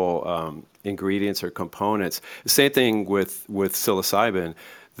variable ingredients or components, the same thing with psilocybin.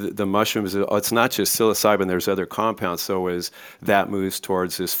 The mushrooms, it's not just psilocybin, there's other compounds. So as that moves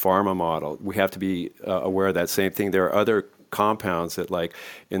towards this pharma model, we have to be aware of that same thing. There are other compounds that, like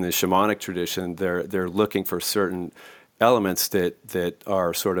in the shamanic tradition, they're looking for certain elements that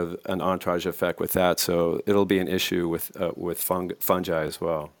are sort of an entourage effect with that. So it'll be an issue with fungi as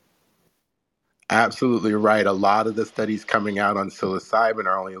well. Absolutely right. A lot of the studies coming out on psilocybin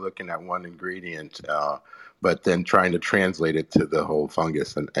are only looking at one ingredient, but then trying to translate it to the whole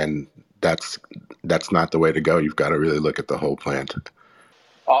fungus, and that's not the way to go. You've got to really look at the whole plant.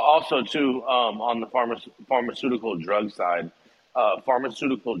 Also, too, on the pharmaceutical drug side,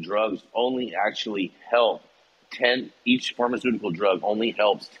 pharmaceutical drugs only actually help each pharmaceutical drug only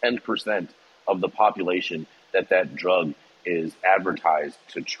helps 10% of the population that drug is advertised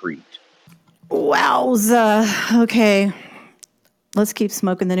to treat. Wowza. Okay, let's keep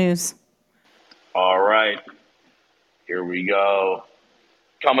smoking the news. All right, here we go.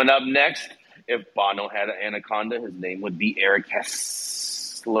 Coming up next, if Bono had an anaconda, his name would be Eric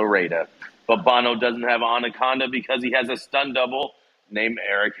Heslerada. But Bono doesn't have an anaconda because he has a stunt double named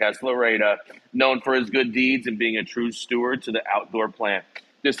Eric Heslerada, known for his good deeds and being a true steward to the outdoor plant.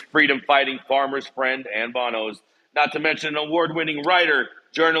 This freedom-fighting farmer's friend and Bono's, not to mention an award-winning writer,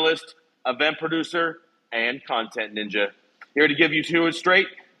 journalist, event producer, and content ninja. Here to give you two it straight,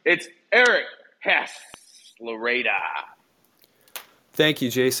 it's Eric Heslerada. Thank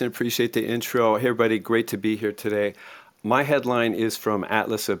you, Jason. Appreciate the intro. Hey, everybody. Great to be here today. My headline is from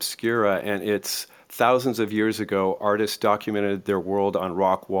Atlas Obscura, and it's thousands of years ago, artists documented their world on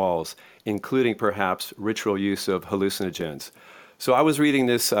rock walls, including perhaps ritual use of hallucinogens. So I was reading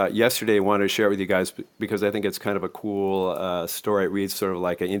this yesterday, wanted to share it with you guys because I think it's kind of a cool story. It reads sort of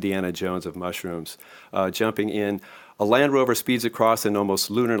like an Indiana Jones of mushrooms. Jumping in, a Land Rover speeds across an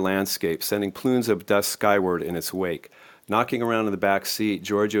almost lunar landscape, sending plumes of dust skyward in its wake. Knocking around in the back seat,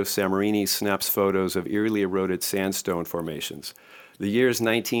 Giorgio Samarini snaps photos of eerily eroded sandstone formations. The year is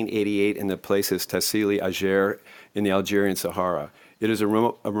 1988 and the place is Tassili Ager in the Algerian Sahara. It is a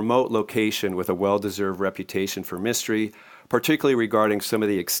remote location with a well-deserved reputation for mystery, particularly regarding some of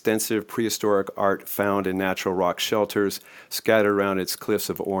the extensive prehistoric art found in natural rock shelters scattered around its cliffs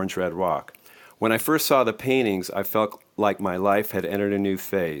of orange-red rock. When I first saw the paintings, I felt like my life had entered a new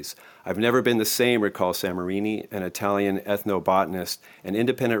phase. I've never been the same, recalls Samarini, an Italian ethnobotanist and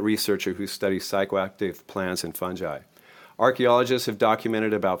independent researcher who studies psychoactive plants and fungi. Archaeologists have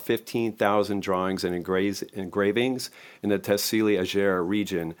documented about 15,000 drawings and engravings in the Tassili Ager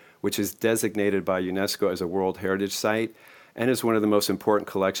region, which is designated by UNESCO as a World Heritage Site and is one of the most important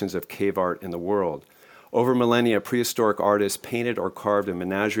collections of cave art in the world. Over millennia, prehistoric artists painted or carved a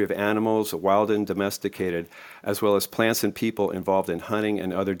menagerie of animals, wild and domesticated, as well as plants and people involved in hunting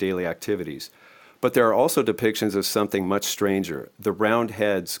and other daily activities. But there are also depictions of something much stranger. The round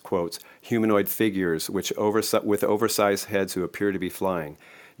heads, quotes, humanoid figures with oversized heads who appear to be flying.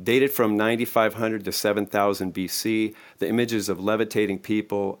 Dated from 9500 to 7000 BC, the images of levitating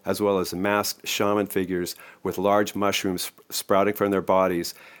people, as well as masked shaman figures with large mushrooms sprouting from their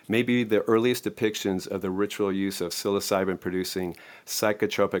bodies, may be the earliest depictions of the ritual use of psilocybin-producing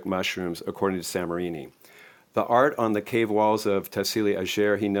psychotropic mushrooms, according to Samarini. The art on the cave walls of Tassili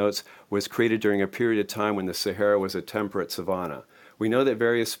Ager, he notes, was created during a period of time when the Sahara was a temperate savanna. We know that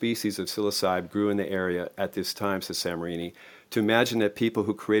various species of psilocybe grew in the area at this time, says Samarini. To imagine that people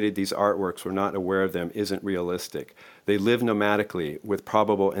who created these artworks were not aware of them isn't realistic. They lived nomadically with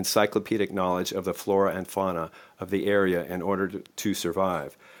probable encyclopedic knowledge of the flora and fauna of the area in order to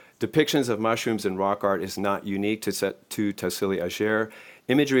survive. Depictions of mushrooms in rock art is not unique to Tassili Ager.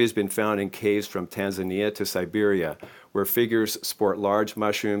 Imagery has been found in caves from Tanzania to Siberia, where figures sport large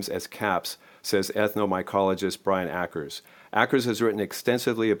mushrooms as caps, says ethnomycologist Brian Ackers. Ackers has written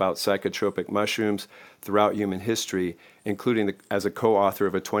extensively about psychotropic mushrooms throughout human history, including as a co-author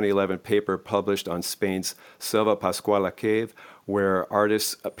of a 2011 paper published on Spain's Selva Pascuala cave, where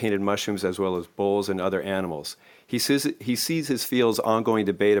artists painted mushrooms as well as bulls and other animals. He sees his field's ongoing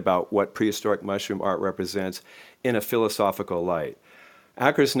debate about what prehistoric mushroom art represents in a philosophical light.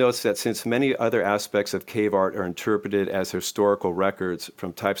 Ackers notes that since many other aspects of cave art are interpreted as historical records,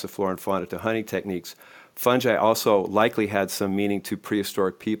 from types of flora and fauna to hunting techniques, fungi also likely had some meaning to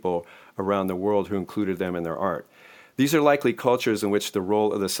prehistoric people around the world who included them in their art. These are likely cultures in which the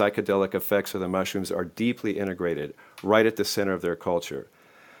role of the psychedelic effects of the mushrooms are deeply integrated, right at the center of their culture.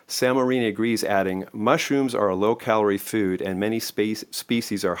 Samorini agrees, adding, mushrooms are a low-calorie food and many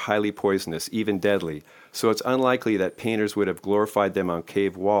species are highly poisonous, even deadly, so it's unlikely that painters would have glorified them on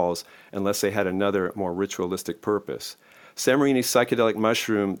cave walls unless they had another, more ritualistic purpose. Samorini's psychedelic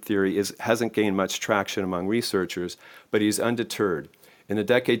mushroom theory hasn't gained much traction among researchers, but he's undeterred. In the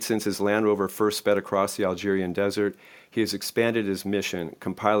decade since his Land Rover first sped across the Algerian desert, he has expanded his mission,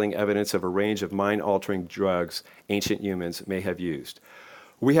 compiling evidence of a range of mind-altering drugs ancient humans may have used.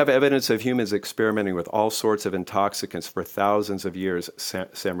 We have evidence of humans experimenting with all sorts of intoxicants for thousands of years,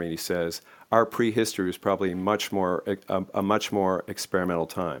 Samorini says. Our prehistory was probably a much more experimental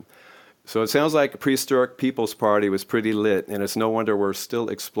time. So it sounds like Prehistoric People's Party was pretty lit, and it's no wonder we're still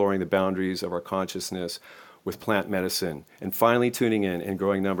exploring the boundaries of our consciousness with plant medicine and finally tuning in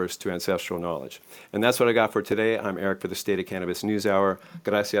growing numbers to ancestral knowledge. And that's what I got for today. I'm Eric for the State of Cannabis NewsHour.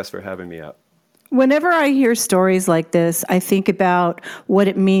 Gracias for having me up. Whenever I hear stories like this, I think about what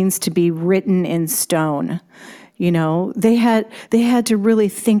it means to be written in stone. You know, they had to really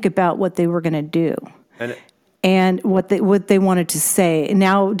think about what they were going to do and what they wanted to say.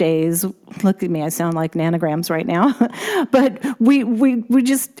 Nowadays, look at me, I sound like nanograms right now. But we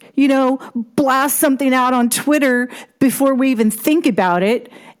just, blast something out on Twitter before we even think about it.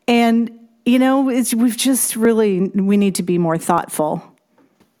 And, we need to be more thoughtful.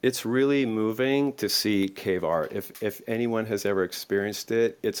 It's really moving to see cave art. If anyone has ever experienced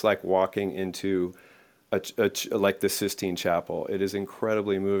it, it's like walking into like the Sistine Chapel. It is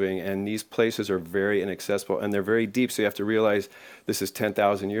incredibly moving, and these places are very inaccessible, and they're very deep, so you have to realize this is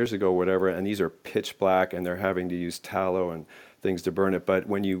 10,000 years ago or whatever, and these are pitch black, and they're having to use tallow and things to burn it. But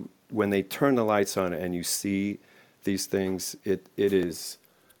when they turn the lights on and you see these things, it is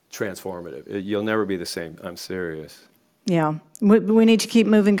transformative. You'll never be the same. I'm serious. Yeah, we need to keep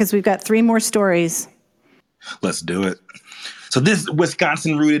moving because we've got 3 more stories. Let's do it. So this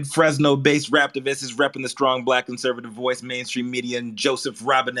Wisconsin-rooted, Fresno-based raptivist is repping the strong black conservative voice mainstream media and Joseph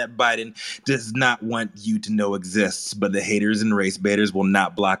Robinette Biden does not want you to know exists, but the haters and race baiters will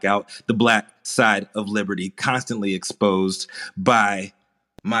not block out the black side of liberty, constantly exposed by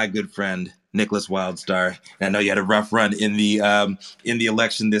my good friend Nicholas Wildstar. And I know you had a rough run in the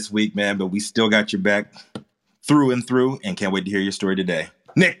election this week, man, but we still got your back through and through, and can't wait to hear your story today.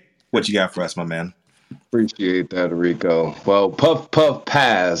 Nick, what you got for us, my man? Appreciate that, Rico. Well, puff, puff,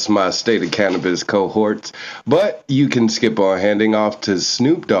 pass my State of Cannabis cohorts, but you can skip on handing off to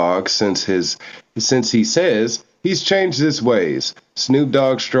Snoop Dogg since he says he's changed his ways. Snoop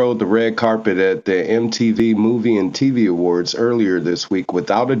Dogg strolled the red carpet at the MTV Movie and TV Awards earlier this week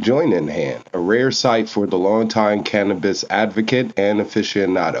without a joint in hand, a rare sight for the longtime cannabis advocate and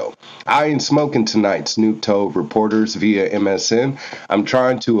aficionado. I ain't smoking tonight, Snoop told reporters via MSN. I'm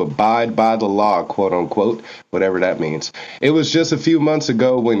trying to abide by the law, quote unquote, whatever that means. It was just a few months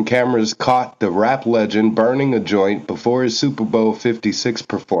ago when cameras caught the rap legend burning a joint before his Super Bowl 56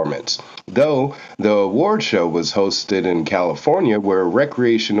 performance. Though the award show was hosted in California, where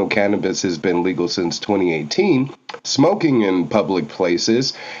recreational cannabis has been legal since 2018, smoking in public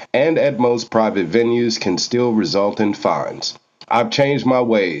places and at most private venues can still result in fines. I've changed my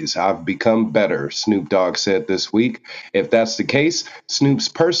ways. I've become better, Snoop Dogg said this week. If that's the case, Snoop's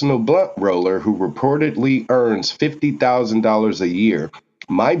personal blunt roller, who reportedly earns $50,000 a year,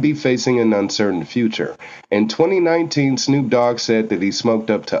 might be facing an uncertain future. In 2019, Snoop Dogg said that he smoked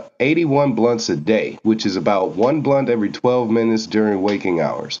up to 81 blunts a day, which is about 1 blunt every 12 minutes during waking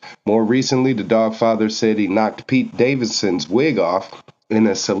hours. More recently, the Dogfather said he knocked Pete Davidson's wig off in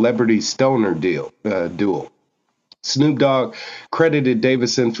a celebrity stoner duel. Snoop Dogg credited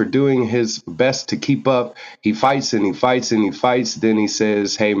Davidson for doing his best to keep up. He fights and he fights and he fights. Then he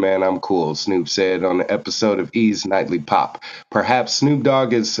says, "Hey man, I'm cool," Snoop said on an episode of E's Nightly Pop. Perhaps Snoop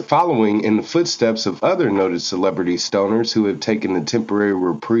Dogg is following in the footsteps of other noted celebrity stoners who have taken a temporary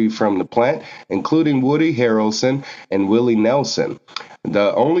reprieve from the plant, including Woody Harrelson and Willie Nelson,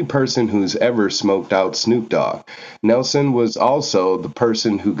 the only person who's ever smoked out Snoop Dogg. Nelson was also the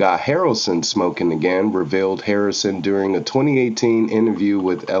person who got Harrelson smoking again, revealed Harrison during a 2018 interview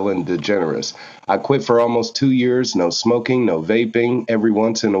with Ellen DeGeneres. I quit for almost 2 years, no smoking, no vaping. Every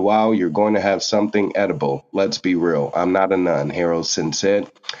once in a while, you're going to have something edible. Let's be real. I'm not a nun, Harrelson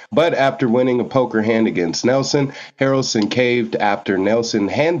said. But after winning a poker hand against Nelson, Harrelson caved after Nelson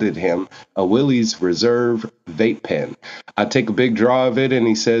handed him a Willie's Reserve vape pen. I take a big draw of it, and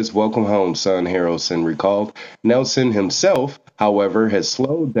he says, "Welcome home, son," Harrelson recalled. Nelson himself, however, has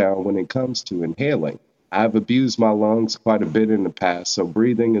slowed down when it comes to inhaling. I've abused my lungs quite a bit in the past, so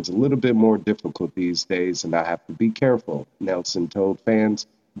breathing is a little bit more difficult these days, and I have to be careful, Nelson told fans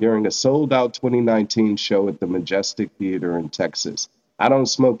during a sold-out 2019 show at the Majestic Theater in Texas. I don't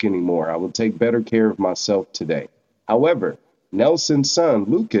smoke anymore. I will take better care of myself today. However, Nelson's son,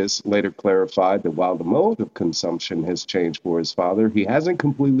 Lucas, later clarified that while the mode of consumption has changed for his father, he hasn't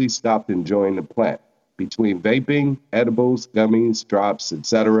completely stopped enjoying the plant. Between vaping, edibles, gummies, drops,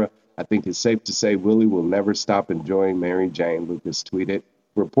 etc., I think it's safe to say Willie will never stop enjoying Mary Jane, Lucas tweeted.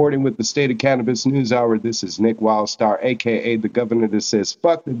 Reporting with the State of Cannabis NewsHour, this is Nick Wildstar, a.k.a. the governor that says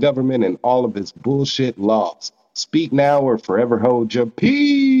fuck the government and all of its bullshit laws. Speak now or forever hold your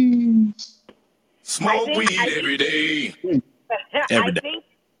peace. Smoke weed every day. Every day.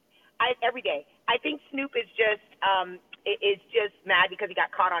 Every day. I think Snoop is just mad because he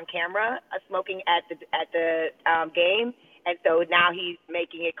got caught on camera smoking at the game, and so now he's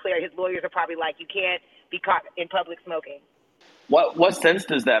making it clear. His lawyers are probably like, you can't be caught in public smoking. What sense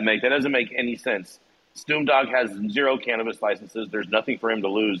does that make? That doesn't make any sense. Snoop Dogg has 0 cannabis licenses. There's nothing for him to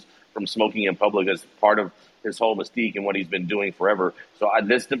lose from smoking in public as part of his whole mystique and what he's been doing forever. So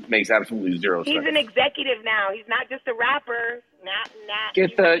this makes absolutely 0 sense. He's an executive now. He's not just a rapper.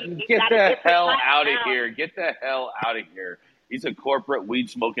 Get the hell out of here. Get the hell out of here. He's a corporate weed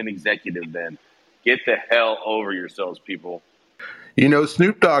smoking executive then. Get the hell over yourselves, people. You know,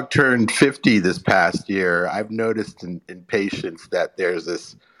 Snoop Dogg turned 50 this past year. I've noticed in patients that there's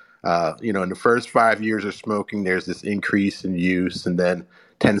this, in the first 5 years of smoking, there's this increase in use and then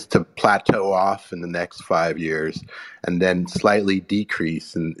tends to plateau off in the next 5 years and then slightly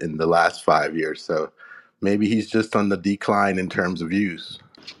decrease in the last 5 years. So maybe he's just on the decline in terms of use.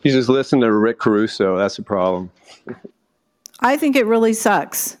 You just listen to Rick Caruso. That's the problem. I think it really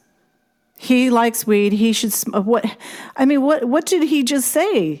sucks. He likes weed. He should. What did he just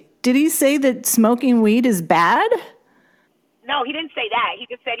say? Did he say that smoking weed is bad? No, he didn't say that. He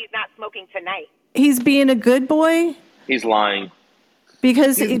just said he's not smoking tonight. He's being a good boy? He's lying.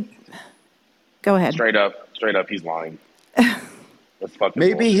 Because go ahead. Straight up, he's lying.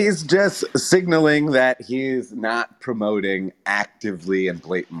 Maybe he's just signaling that he's not promoting actively and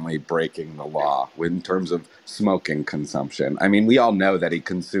blatantly breaking the law in terms of smoking consumption. I mean, we all know that he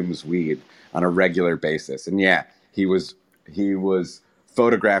consumes weed on a regular basis. And yeah, he was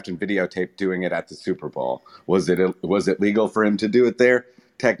photographed and videotaped doing it at the Super Bowl. Was it legal for him to do it there?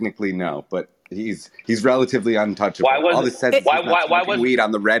 Technically, no, but he's relatively untouchable. All this says why weed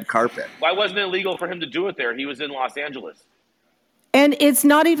on the red carpet. Why wasn't it legal for him to do it there? He was in Los Angeles. And it's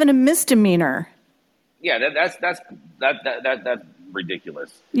not even a misdemeanor. Yeah, that's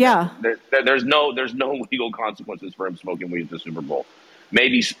ridiculous. Yeah. There's no legal consequences for him smoking weed at the Super Bowl.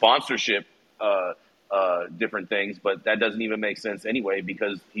 Maybe sponsorship, different things, but that doesn't even make sense anyway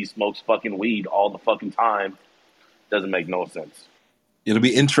because he smokes fucking weed all the fucking time. Doesn't make no sense. It'll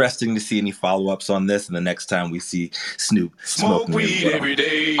be interesting to see any follow-ups on this, and the next time we see Snoop smoking weed every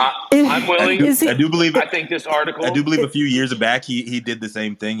day. I'm willing. I do believe. I think this article. I do believe a few years back he did the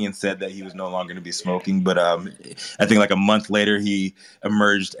same thing and said that he was no longer going to be smoking. But I think like a month later he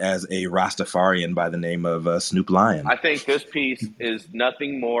emerged as a Rastafarian by the name of Snoop Lion. I think this piece is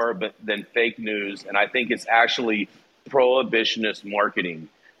nothing more than fake news, and I think it's actually prohibitionist marketing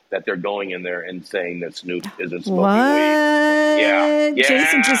that they're going in there and saying that Snoop isn't smoking weed. Yeah.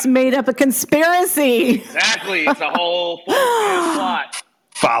 Jason just made up a conspiracy. Exactly. It's a whole plot.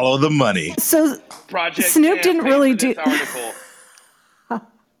 Follow the money. So Project Snoop didn't really do.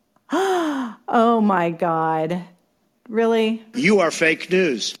 Oh my God. Really? You are fake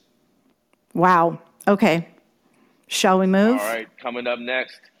news. Wow. Okay. Shall we move? All right. Coming up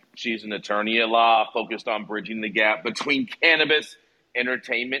next, she's an attorney at law focused on bridging the gap between cannabis,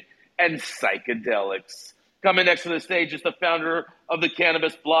 entertainment, and psychedelics. Coming next to the stage is the founder of the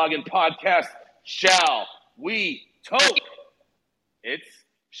cannabis blog and podcast, Shall We Toke? It's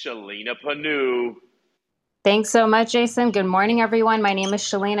Shalina Panu. Thanks so much, Jason. Good morning, everyone. My name is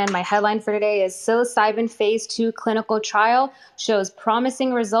Shalina, and my headline for today is Psilocybin Phase 2 Clinical Trial Shows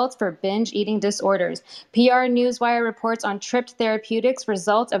Promising Results for Binge Eating Disorders. PR Newswire reports on Tripped Therapeutics'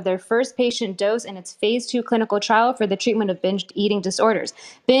 results of their first patient dose in its Phase 2 clinical trial for the treatment of binge eating disorders.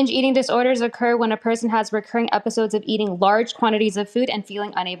 Binge eating disorders occur when a person has recurring episodes of eating large quantities of food and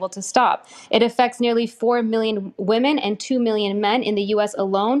feeling unable to stop. It affects nearly 4 million women and 2 million men in the U.S.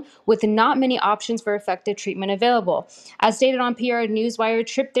 alone, with not many options for effective treatment available. As stated on PR Newswire,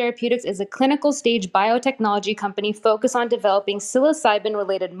 Tripped Therapeutics is a clinical stage biotechnology company focused on developing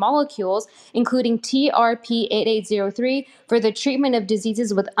psilocybin-related molecules, including TRP-8803, for the treatment of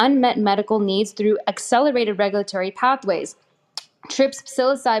diseases with unmet medical needs through accelerated regulatory pathways. TRIPS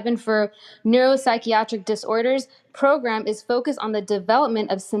psilocybin for neuropsychiatric disorders program is focused on the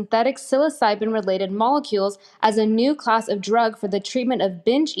development of synthetic psilocybin-related molecules as a new class of drug for the treatment of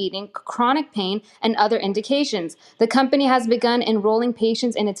binge eating, chronic pain, and other indications. The company has begun enrolling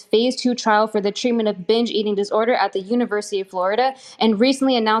patients in its phase 2 trial for the treatment of binge eating disorder at the University of Florida and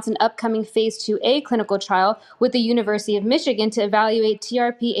recently announced an upcoming phase 2A clinical trial with the University of Michigan to evaluate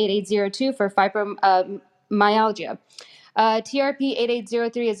TRP-8802 for fibromyalgia.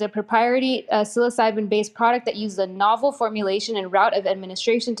 TRP-8803 is a proprietary psilocybin-based product that uses a novel formulation and route of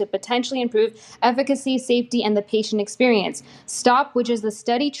administration to potentially improve efficacy, safety, and the patient experience. STOP, which is the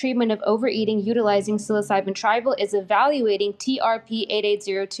study treatment of overeating utilizing psilocybin tribal, is evaluating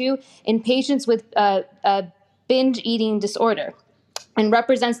TRP-8802 in patients with binge eating disorder, and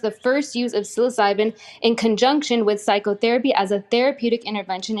represents the first use of psilocybin in conjunction with psychotherapy as a therapeutic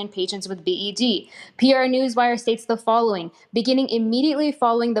intervention in patients with BED. PR Newswire states the following: beginning immediately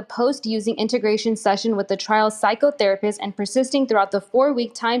following the post-using integration session with the trial's psychotherapist and persisting throughout the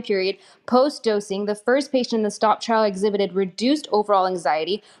 4-week time period post-dosing, the first patient in the STOP trial exhibited reduced overall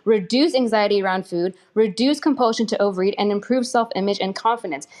anxiety, reduced anxiety around food, reduced compulsion to overeat, and improved self-image and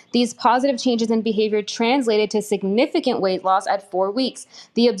confidence. These positive changes in behavior translated to significant weight loss at 4 weeks.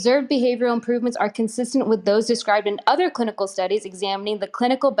 The observed behavioral improvements are consistent with those described in other clinical studies examining the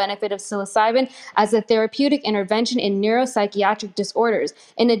clinical benefit of psilocybin as a therapeutic intervention in neuropsychiatric disorders.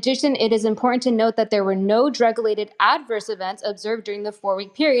 In addition, it is important to note that there were no drug-related adverse events observed during the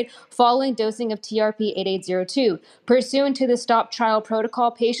 4-week period following dosing of TRP-8802. Pursuant to the STOP trial protocol,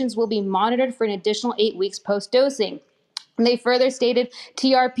 patients will be monitored for an additional 8 weeks post-dosing. They further stated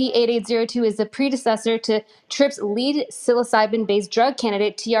TRP-8802 is the predecessor to TRIPS' lead psilocybin-based drug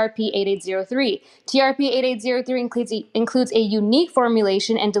candidate, TRP-8803. TRP-8803 includes a unique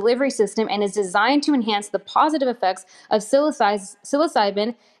formulation and delivery system and is designed to enhance the positive effects of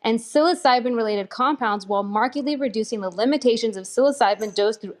psilocybin and psilocybin-related compounds while markedly reducing the limitations of psilocybin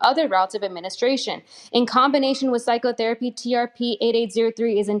dose through other routes of administration. In combination with psychotherapy,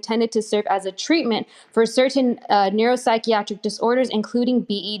 TRP-8803 is intended to serve as a treatment for certain neuropsychiatric disorders, including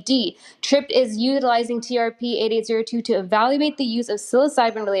BED. TRIP is utilizing TRP-8802 to evaluate the use of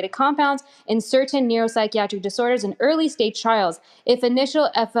psilocybin-related compounds in certain neuropsychiatric disorders in early-stage trials. If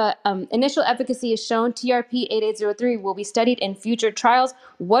initial efficacy is shown, TRP-8803 will be studied in future trials.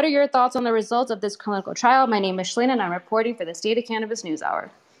 What are your thoughts on the results of this clinical trial? My name is Shalina, and I'm reporting for the State of Cannabis NewsHour.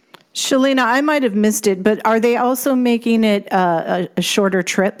 Shalina, I might have missed it, but are they also making it a shorter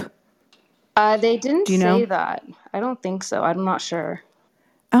trip? They didn't say that. I don't think so. I'm not sure.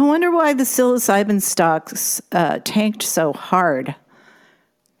 I wonder why the psilocybin stocks tanked so hard.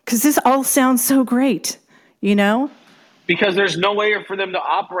 Because this all sounds so great, Because there's nowhere for them to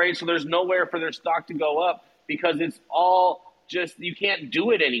operate, so there's nowhere for their stock to go up because it's all just, you can't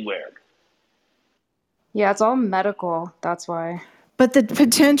do it anywhere. Yeah, it's all medical. That's why. But the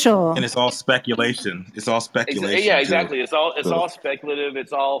potential. And it's all speculation. It's all speculation. Yeah, exactly. It's all speculative.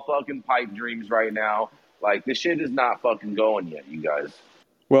 It's all fucking pipe dreams right now. Like, this shit is not fucking going yet, you guys.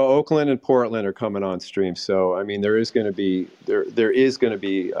 Well, Oakland and Portland are coming on stream, so I mean there is going to be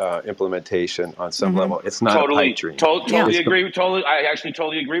implementation on some level. It's not a pipe dream. Totally agree. I actually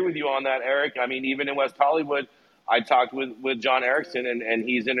totally agree with you on that, Eric. I mean, even in West Hollywood, I talked with John Erickson, and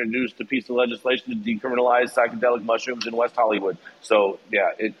he's introduced a piece of legislation to decriminalize psychedelic mushrooms in West Hollywood. So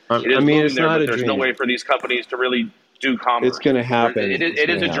yeah, it is moving there, but there's no way for these companies to really do commerce. It's going to happen. It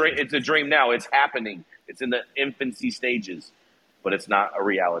is a dream. It's a dream now. It's happening. It's in the infancy stages, but it's not a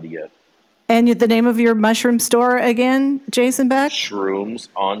reality yet. And the name of your mushroom store again, Jason Beck? Shrooms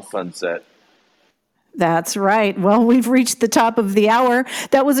on Sunset. That's right. Well, we've reached the top of the hour.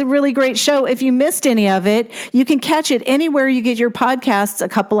 That was a really great show. If you missed any of it, you can catch it anywhere you get your podcasts a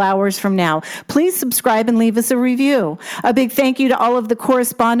couple hours from now. Please subscribe and leave us a review. A big thank you to all of the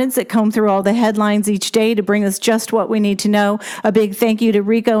correspondents that comb through all the headlines each day to bring us just what we need to know. A big thank you to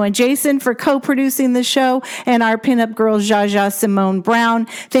Rico and Jason for co-producing the show, and our pinup girl, Jaja Simone Brown.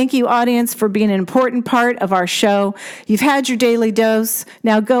 Thank you, audience, for being an important part of our show. You've had your daily dose.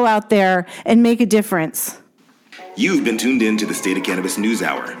 Now go out there and make a difference. You've been tuned in to the State of Cannabis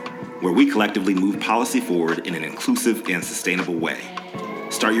NewsHour, where we collectively move policy forward in an inclusive and sustainable way.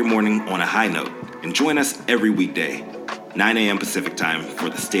 Start your morning on a high note and join us every weekday, 9 a.m. Pacific time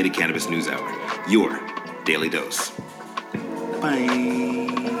for the State of Cannabis NewsHour, your daily dose. Bye.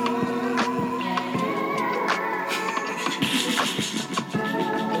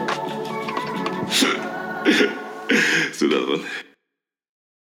 So another one.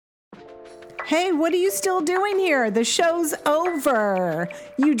 Hey, what are you still doing here? The show's over.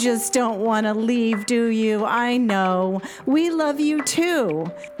 You just don't want to leave, do you? I know. We love you too.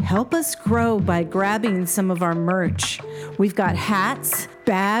 Help us grow by grabbing some of our merch. We've got hats,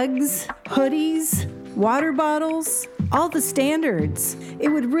 bags, hoodies, water bottles, all the standards. It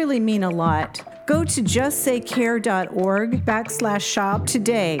would really mean a lot. Go to justsaycare.org/shop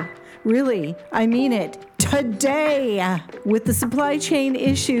today. Really, I mean it. Today! With the supply chain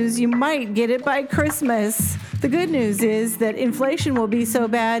issues, you might get it by Christmas. The good news is that inflation will be so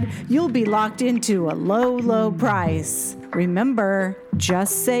bad, you'll be locked into a low, low price. Remember,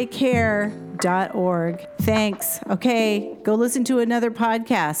 justsaycare.org. Thanks. Okay, go listen to another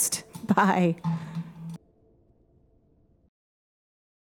podcast. Bye.